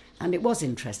 And it was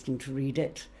interesting to read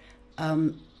it.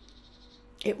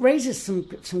 It raises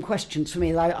some questions for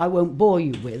me that I won't bore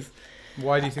you with.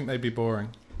 Why do you think they'd be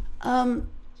boring?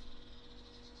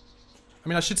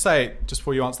 I should say, just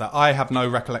before you answer that, I have no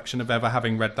recollection of ever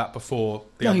having read that before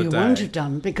the other day. No, you won't have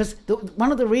done, because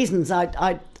one of the reasons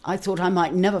I thought I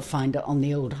might never find it on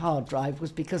the old hard drive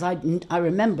was because I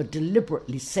remember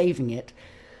deliberately saving it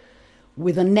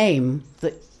with a name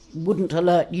that wouldn't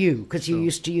alert you, because you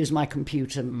used to use my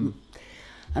computer. And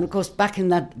of course, back in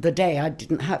the day,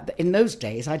 in those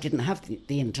days, I didn't have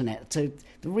the internet. So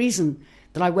the reason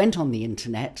that I went on the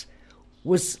internet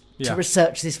was to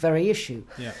research this very issue.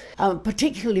 Yeah.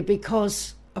 Particularly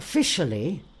because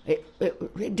officially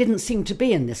it didn't seem to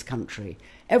be in this country.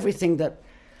 Everything that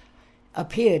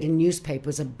appeared in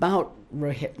newspapers about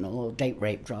Rohypnol, or date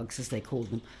rape drugs as they called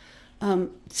them,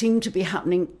 seemed to be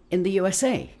happening in the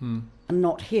USA and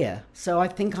not here. So I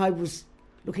think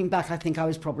looking back, I think I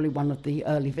was probably one of the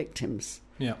early victims.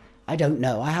 Yeah. I don't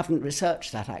know. I haven't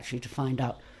researched that actually to find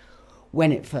out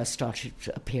when it first started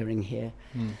appearing here.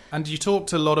 And you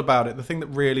talked a lot about it. The thing that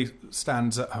really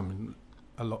stands out,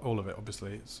 all of it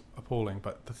obviously is appalling,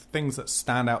 but the things that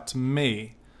stand out to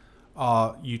me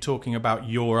are you talking about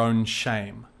your own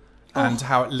shame and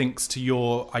how it links to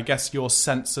your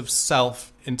sense of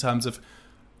self in terms of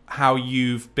how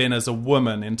you've been as a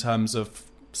woman in terms of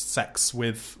sex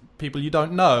with people you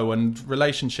don't know and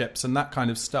relationships and that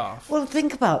kind of stuff. Well,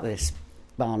 think about this,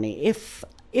 Barney. If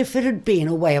it had been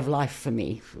a way of life for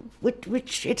me,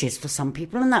 which it is for some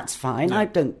people, and that's fine, I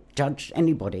don't judge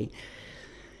anybody.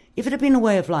 If it had been a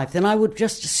way of life, then I would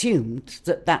just assumed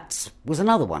that was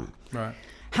another one. Right.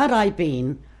 Had I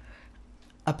been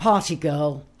a party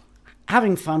girl,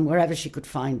 having fun wherever she could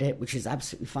find it, which is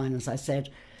absolutely fine, as I said,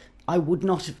 I would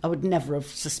never have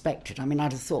suspected.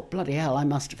 I'd have thought, bloody hell, I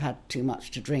must have had too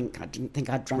much to drink. I didn't think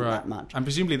I'd drunk that much. And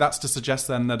presumably that's to suggest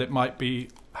then that it might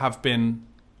have been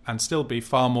and still be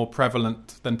far more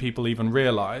prevalent than people even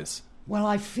realise. Well,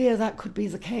 I fear that could be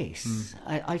the case.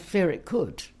 I fear it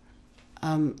could.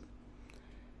 I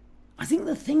think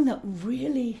the thing that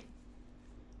really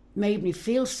made me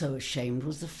feel so ashamed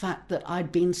was the fact that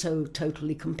I'd been so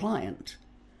totally compliant.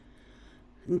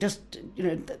 And just,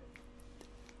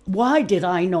 why did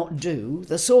I not do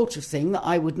the sort of thing that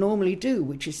I would normally do,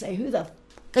 which is say, who the f***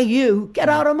 are you? Get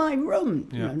out of my room,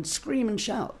 and scream and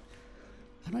shout.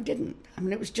 And I didn't.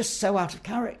 It was just so out of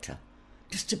character.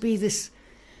 Just to be this,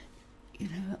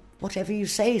 whatever you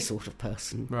say sort of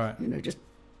person. Right. Just...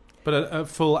 But a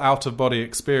full out-of-body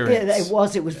experience. Yeah, it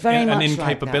was. It was very much an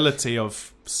incapability like that.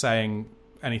 of saying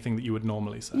anything that you would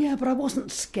normally say. Yeah, but I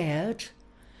wasn't scared.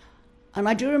 And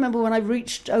I do remember when I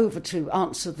reached over to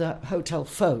answer the hotel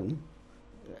phone,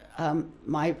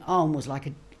 my arm was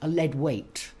like a lead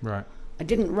weight. Right. I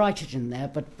didn't write it in there,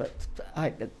 but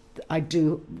I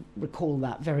do recall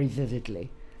that very vividly.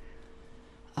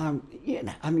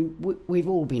 We've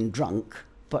all been drunk,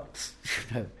 but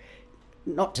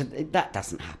that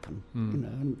doesn't happen.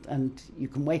 And you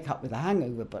can wake up with a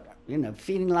hangover, but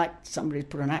feeling like somebody's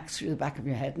put an axe through the back of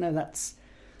your head. No, it's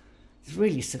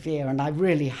really severe. And I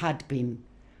really had been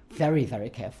very, very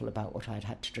careful about what I'd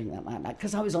had to drink that night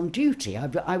because I was on duty.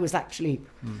 I was actually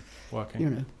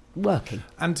working. Working.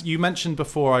 And you mentioned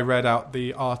before I read out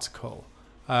the article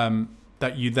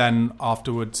that you then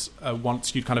afterwards,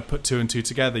 once you'd kind of put 2 and 2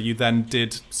 together, you then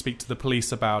did speak to the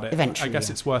police about it. Eventually, I guess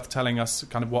it's worth telling us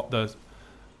kind of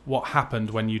what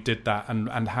happened when you did that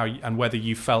and how and whether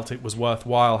you felt it was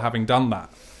worthwhile having done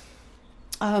that.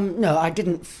 No, I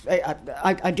didn't.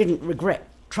 I didn't regret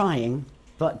trying,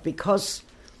 but because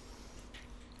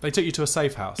they took you to a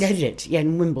safe house. They did,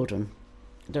 in Wimbledon.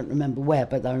 I don't remember where,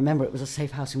 but I remember it was a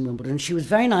safe house in Wimbledon. She was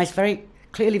very nice, very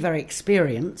clearly very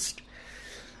experienced.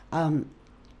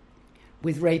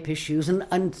 with rape issues. And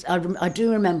I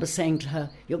do remember saying to her,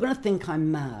 "You're going to think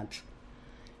I'm mad,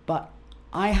 but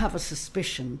I have a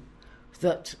suspicion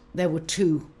that there were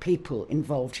two people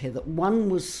involved here. That one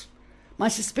was, my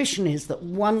suspicion is that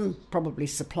one probably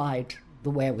supplied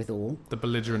the wherewithal. The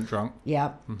belligerent drunk.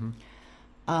 Yeah. Mm-hmm.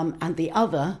 And the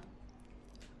other,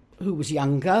 who was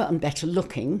younger and better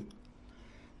looking,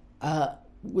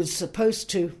 was supposed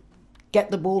to get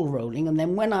the ball rolling. And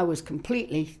then when I was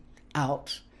completely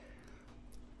out,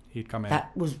 he'd come in.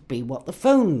 That would be what the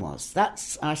phone was.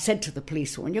 I said to the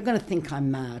police woman, "You're going to think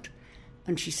I'm mad."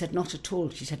 And she said, "Not at all."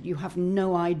 She said, "You have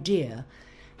no idea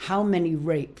how many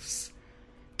rapes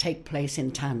take place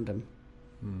in tandem.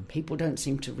 People don't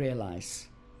seem to realise."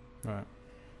 Right.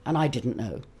 And I didn't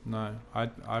know. No,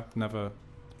 I've never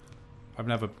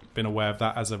been aware of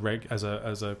that as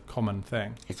a common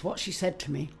thing. It's what she said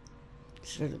to me.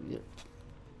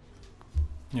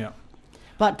 Yeah.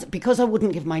 But because I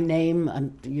wouldn't give my name,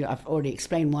 and I've already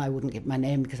explained why I wouldn't give my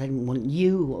name, because I didn't want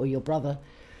you or your brother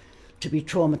to be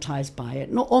traumatised by it.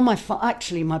 Or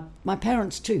my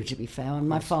parents too, to be fair. And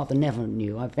my father never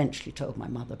knew. I eventually told my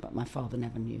mother, but my father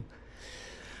never knew.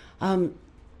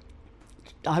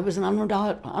 I was an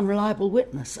unreliable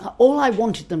witness. All I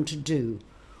wanted them to do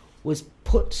was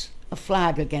put a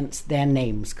flag against their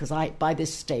names, because by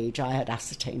this stage I had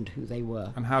ascertained who they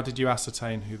were. And how did you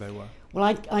ascertain who they were?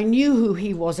 Well, I knew who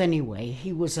he was anyway.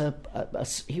 He was a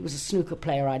snooker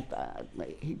player. A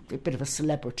bit of a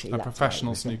celebrity. A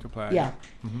professional snooker player. Yeah.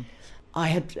 Mm-hmm. I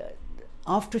had,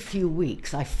 after a few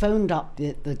weeks, I phoned up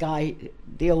the guy,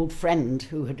 the old friend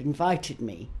who had invited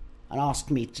me and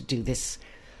asked me to do this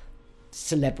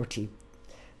celebrity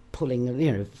pulling,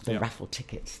 the raffle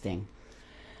tickets thing.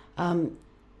 And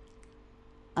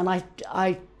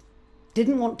I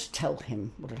didn't want to tell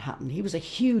him what had happened. He was a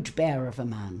huge bear of a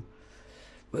man,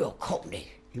 real cockney.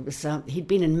 He'd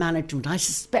been in management. I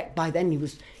suspect by then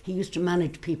he used to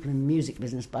manage people in the music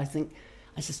business, but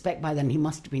I suspect by then he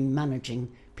must have been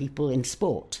managing people in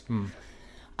sport.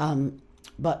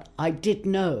 But I did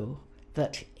know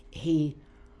that he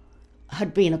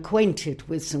had been acquainted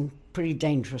with some pretty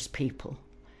dangerous people,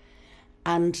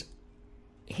 and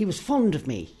he was fond of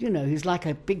me. He was like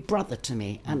a big brother to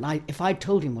me. And if I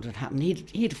told him what had happened,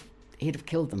 he'd have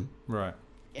killed them. Right.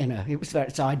 It was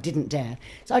so I didn't dare.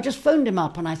 So I just phoned him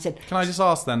up and I said, "Can I just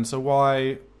ask then? So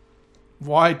why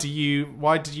did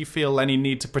you feel any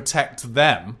need to protect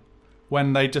them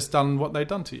when they just done what they'd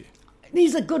done to you?"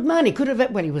 He's a good man. He could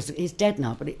have. Well, he's dead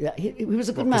now, but he was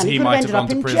a good man. He could have ended up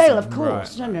in prison. jail, of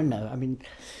course. Right. No. I mean,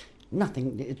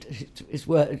 nothing.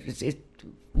 It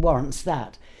warrants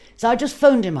that. So I just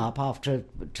phoned him up after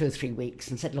 2 or 3 weeks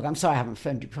and said, "Look, I'm sorry I haven't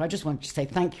phoned you before. I just wanted to say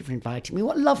thank you for inviting me.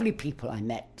 What lovely people I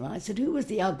met." And I said, "Who was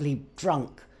the ugly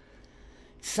drunk?"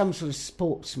 "Some sort of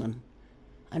sportsman."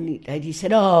 And he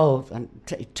said, "Oh," and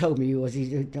he told me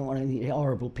he don't want any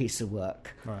horrible piece of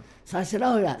work. Right. So I said,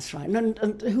 "Oh, that's right."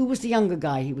 And who was the younger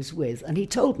guy he was with? And he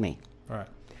told me. Right.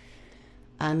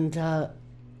 And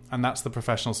that's the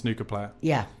professional snooker player?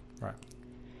 Yeah. Right.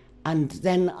 And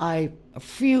then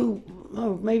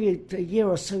maybe a year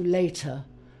or so later,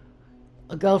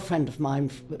 a girlfriend of mine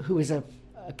who is a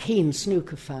keen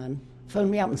snooker fan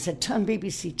phoned me up and said, "Turn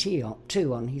BBC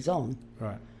Two on, he's on."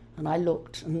 Right. And I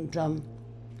looked, and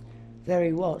there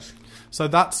he was. So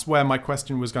that's where my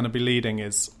question was going to be leading,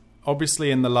 is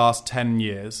obviously in the last 10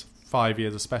 years, 5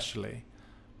 years especially,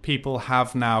 people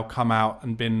have now come out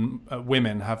and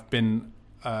women have been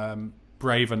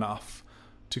brave enough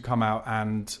to come out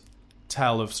and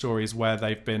tell of stories where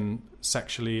they've been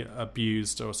sexually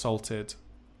abused or assaulted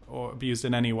or abused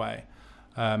in any way.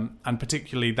 And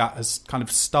particularly that has kind of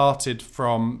started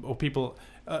from, or people,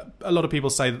 a lot of people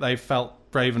say that they've felt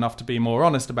brave enough to be more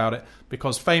honest about it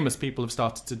because famous people have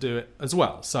started to do it as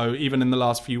well. So even in the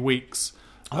last few weeks,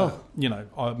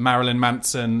 Marilyn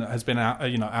Manson has been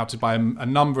outed by a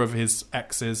number of his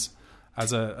exes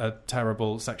as a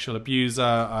terrible sexual abuser.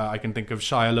 I can think of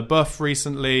Shia LaBeouf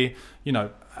recently,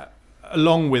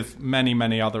 along with many,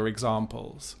 many other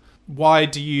examples. Why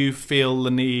do you feel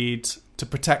the need to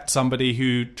protect somebody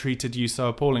who treated you so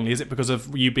appallingly? Is it because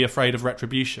of you be afraid of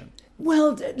retribution?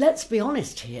 Well, let's be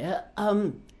honest here.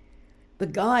 The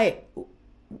guy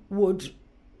would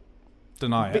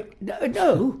deny it.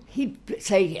 No, he'd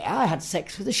say, "Yeah, I had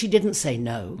sex with her. She didn't say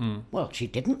no." Well, she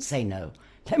didn't say no.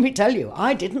 Let me tell you,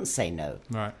 I didn't say no.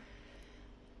 Right.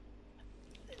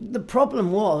 The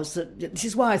problem was that, this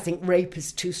is why I think rape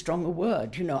is too strong a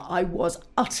word. I was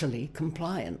utterly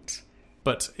compliant.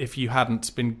 But if you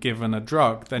hadn't been given a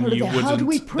drug, then you wouldn't. How do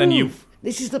we prove?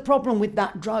 This is the problem with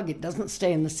that drug. It doesn't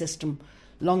stay in the system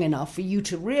long enough for you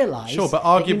to realise. Sure, but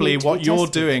arguably what you're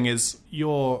doing is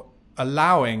you're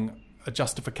allowing a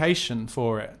justification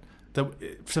for it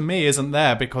that, to me, isn't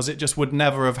there, because it just would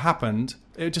never have happened.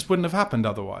 It just wouldn't have happened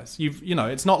otherwise.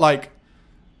 It's not like,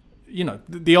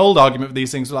 the old argument for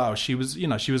these things, like, she was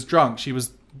drunk, she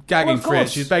was gagging for it,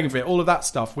 she was begging for it, all of that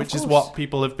stuff, which is what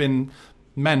people have been,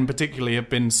 men particularly, have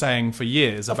been saying for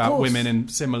years about women in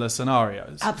similar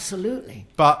scenarios. Absolutely.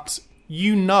 But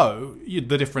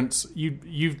the difference.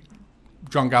 You've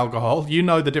drunk alcohol. You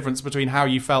know the difference between how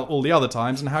you felt all the other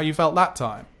times and how you felt that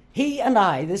time.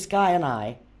 This guy and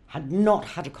I, had not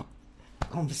had a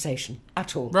conversation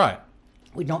at all. Right.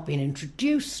 We'd not been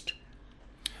introduced.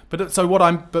 But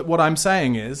what I'm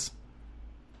saying is,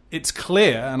 it's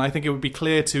clear, and I think it would be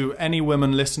clear to any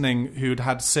woman listening who'd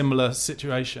had similar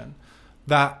situation,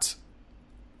 that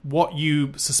what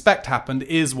you suspect happened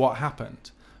is what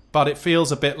happened. But it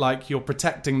feels a bit like you're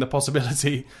protecting the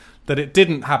possibility that it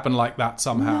didn't happen like that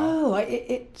somehow. No,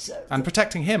 and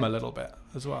protecting him a little bit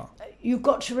as well. You've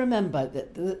got to remember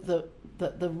that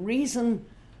the reason...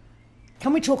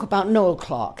 Can we talk about Noel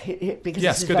Clarke? Because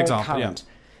yes, this is good very example, current.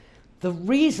 yeah. The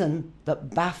reason that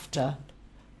BAFTA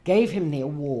gave him the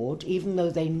award, even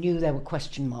though they knew there were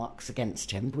question marks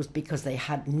against him, was because they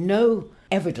had no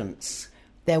evidence.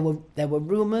 There were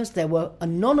rumours, there were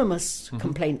anonymous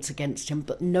complaints against him,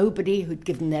 but nobody who'd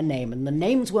given their name. And the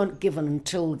names weren't given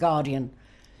until The Guardian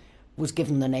was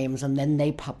given the names, and then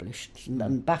they published.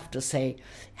 And BAFTA say,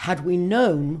 had we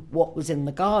known what was going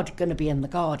to be in The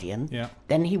Guardian,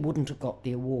 then he wouldn't have got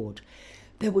the award.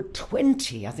 There were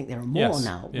 20, I think there are more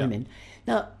now, women.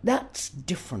 Now, that's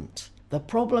different. The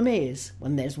problem is,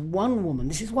 when there's one woman,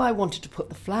 this is why I wanted to put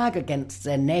the flag against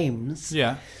their names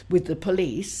with the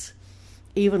police,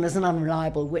 even as an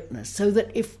unreliable witness, so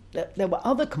that if there were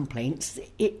other complaints,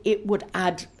 it would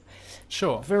add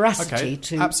veracity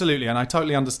to... Absolutely, and I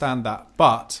totally understand that.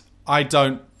 But I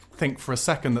don't think for a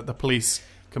second that the police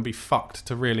can be fucked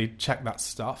to really check that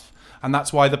stuff. And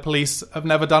that's why the police have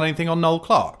never done anything on Noel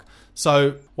Clarke.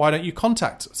 So why don't you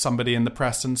contact somebody in the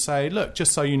press and say, look,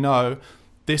 just so you know,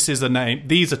 this is a name,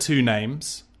 these are two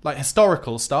names, like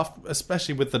historical stuff,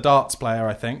 especially with the darts player,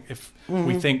 I think, if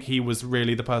we think he was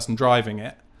really the person driving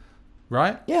it,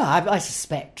 right? Yeah, I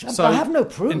suspect. So I have no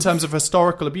proof. In terms of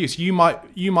historical abuse, you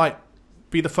might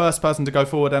be the first person to go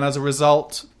forward, and as a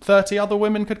result, 30 other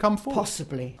women could come forward.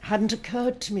 Possibly. Hadn't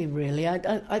occurred to me, really.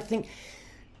 I think...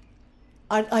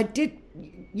 I did...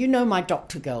 You know my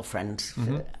doctor girlfriend.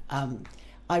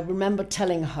 I remember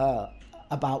telling her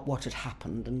about what had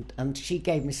happened, and she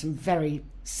gave me some very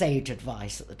sage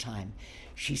advice at the time.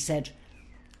 She said,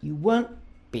 you weren't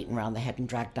beaten around the head and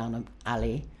dragged down an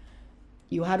alley.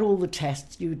 You had all the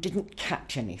tests. You didn't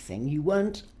catch anything. You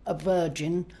weren't a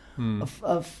virgin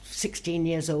of 16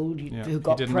 years old who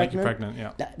got didn't pregnant. Make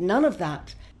you pregnant. None of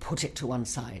that. Put it to one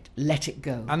side. Let it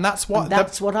go. And that's what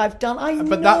I've done.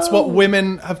 But that's what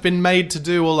women have been made to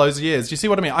do all those years. Do you see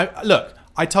what I mean?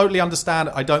 I totally understand.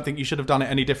 I don't think you should have done it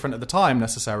any different at the time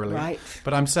necessarily. Right.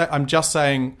 But I'm just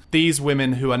saying these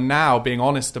women who are now being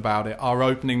honest about it are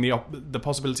opening the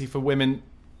possibility for women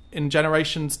in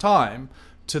generations' time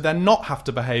to then not have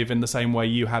to behave in the same way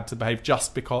you had to behave,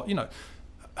 just because,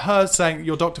 her saying,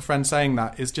 your doctor friend saying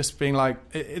that is just being like,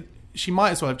 she might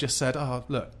as well have just said, oh,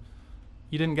 look,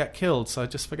 you didn't get killed, so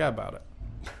just forget about it.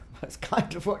 That's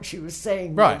kind of what she was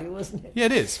saying, right? Really, wasn't it? Yeah,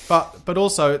 it is. But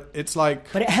also, it's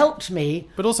like... But it helped me.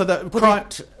 But also that crime...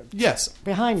 Yes.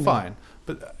 Behind fine. Me.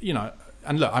 But,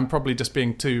 and look, I'm probably just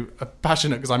being too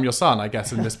passionate because I'm your son, I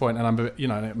guess, at this point, and I'm,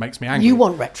 and it makes me angry. You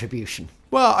want retribution.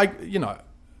 Well,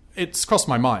 it's crossed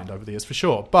my mind over the years, for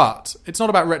sure. But it's not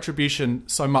about retribution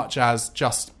so much as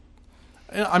just...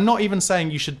 I'm not even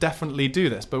saying you should definitely do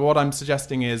this, but what I'm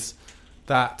suggesting is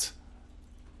that...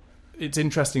 It's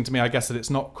interesting to me, I guess, that it's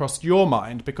not crossed your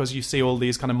mind because you see all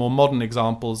these kind of more modern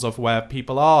examples of where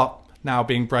people are now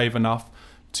being brave enough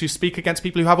to speak against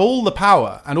people who have all the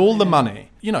power and all the money.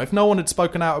 If no one had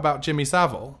spoken out about Jimmy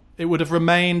Savile, it would have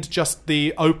remained just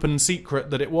the open secret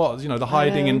that it was, the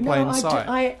hiding in plain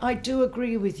sight. I do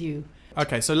agree with you.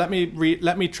 Okay, so let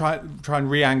me try and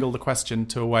re-angle the question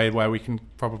to a way where we can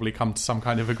probably come to some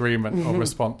kind of agreement or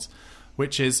response,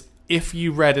 which is, if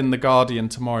you read in The Guardian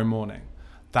tomorrow morning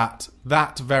that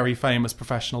very famous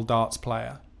professional darts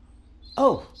player,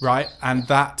 right, and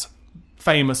that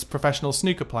famous professional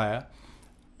snooker player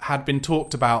had been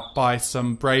talked about by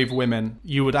some brave women,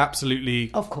 you would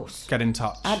absolutely, of course, get in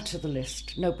touch. Add to the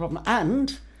list, no problem.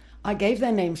 And I gave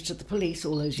their names to the police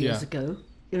all those years ago,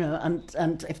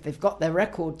 and if they've got their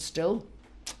records still,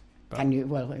 can you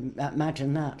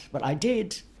imagine that? But I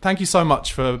did. Thank you so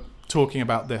much for talking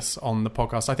about this on the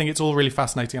podcast. I think it's all really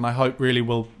fascinating, and I hope really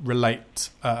will relate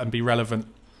and be relevant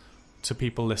to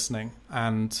people listening.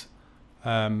 And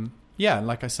Yeah, and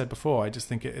like I said before, I just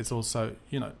think it is also,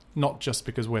 not just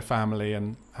because we're family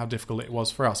and how difficult it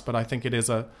was for us, but I think it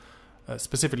is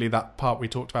specifically that part we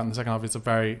talked about in the second half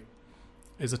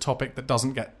is a topic that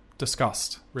doesn't get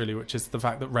discussed really, which is the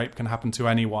fact that rape can happen to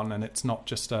anyone, and it's not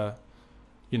just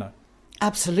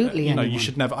absolutely anyone. You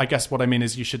should never. I guess what I mean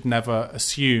is you should never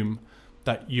assume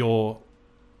that you're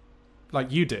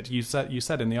like you did. You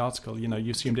said in the article,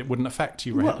 you assumed it wouldn't affect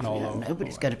you, Noel.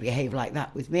 Nobody's going to behave like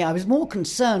that with me. I was more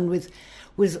concerned with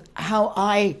how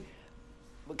I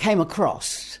came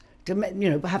across,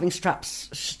 having straps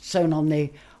sewn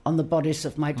on the bodice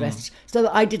of my dress, so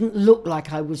that I didn't look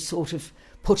like I was sort of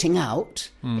putting out.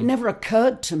 It never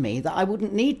occurred to me that I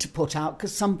wouldn't need to put out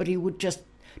because somebody would just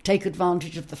take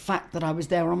advantage of the fact that I was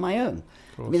there on my own.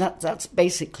 I mean, that's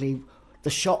basically the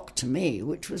shock to me,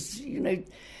 which was,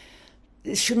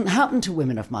 it shouldn't happen to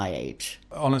women of my age.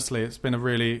 Honestly, it's been a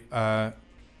really, I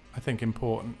think,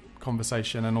 important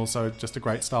conversation, and also just a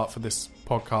great start for this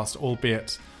podcast,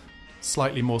 albeit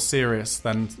slightly more serious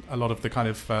than a lot of the kind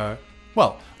of,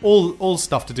 all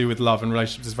stuff to do with love and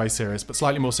relationships is very serious, but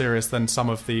slightly more serious than some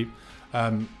of the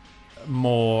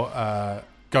more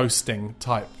ghosting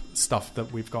type stuff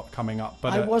that we've got coming up.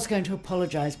 But I was going to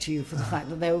apologise to you for the fact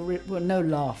that there were no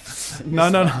laughs.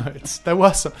 No. There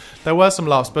were some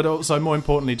laughs, but also more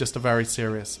importantly, just a very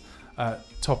serious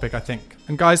topic, I think.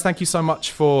 And guys, thank you so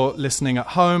much for listening at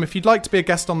home. If you'd like to be a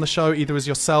guest on the show, either as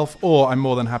yourself, or I'm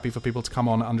more than happy for people to come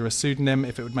on under a pseudonym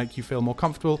if it would make you feel more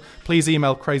comfortable, please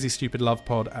email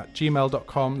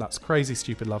crazystupidlovepod@gmail.com. That's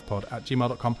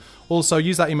crazystupidlovepod@gmail.com. Also,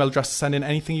 use that email address to send in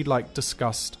anything you'd like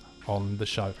discussed on the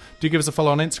show. Do give us a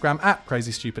follow on Instagram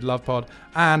 @crazystupidlovepod,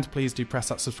 and please do press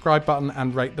that subscribe button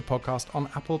and rate the podcast on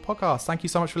Apple Podcasts. Thank you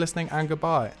so much for listening, and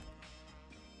goodbye.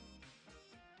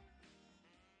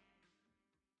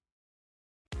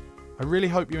 I really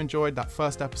hope you enjoyed that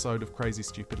first episode of Crazy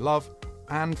Stupid Love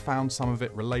and found some of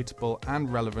it relatable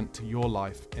and relevant to your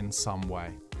life in some way.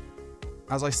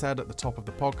 As I said at the top of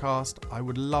the podcast, I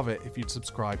would love it if you'd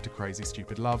subscribe to Crazy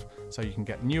Stupid Love so you can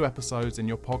get new episodes in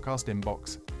your podcast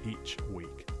inbox each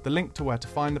week. The link to where to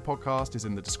find the podcast is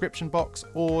in the description box,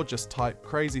 or just type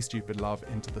Crazy Stupid Love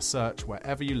into the search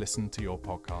wherever you listen to your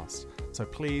podcast. So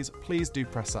please do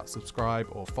press that subscribe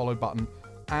or follow button,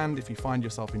 and if you find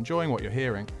yourself enjoying what you're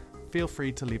hearing, feel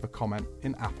free to leave a comment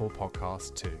in Apple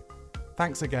Podcasts too.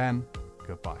 Thanks again.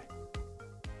 Goodbye.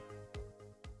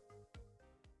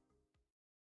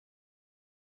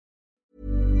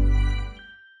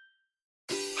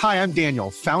 Hi, I'm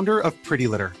Daniel, founder of Pretty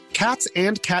Litter. Cats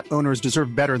and cat owners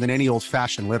deserve better than any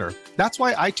old-fashioned litter. That's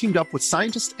why I teamed up with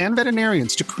scientists and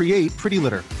veterinarians to create Pretty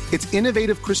Litter. Its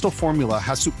innovative crystal formula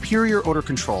has superior odor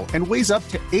control and weighs up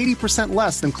to 80%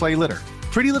 less than clay litter.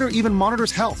 Pretty Litter even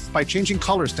monitors health by changing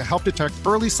colors to help detect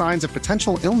early signs of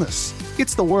potential illness.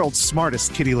 It's the world's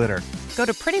smartest kitty litter. Go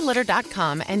to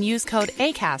prettylitter.com and use code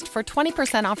ACAST for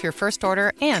 20% off your first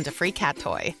order and a free cat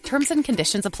toy. Terms and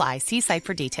conditions apply. See site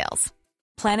for details.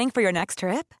 Planning for your next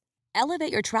trip?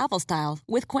 Elevate your travel style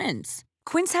with Quince.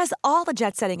 Quince has all the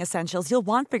jet-setting essentials you'll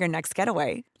want for your next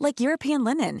getaway, like European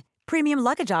linen, premium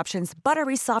luggage options,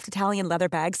 buttery soft Italian leather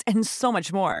bags, and so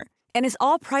much more. And is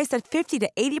all priced at 50 to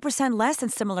 80% less than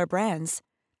similar brands.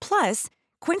 Plus,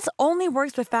 Quince only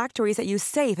works with factories that use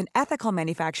safe and ethical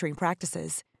manufacturing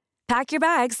practices. Pack your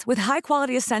bags with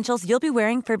high-quality essentials you'll be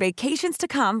wearing for vacations to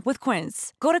come with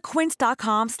Quince. Go to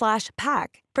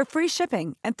quince.com/pack for free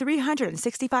shipping and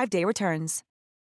 365-day returns.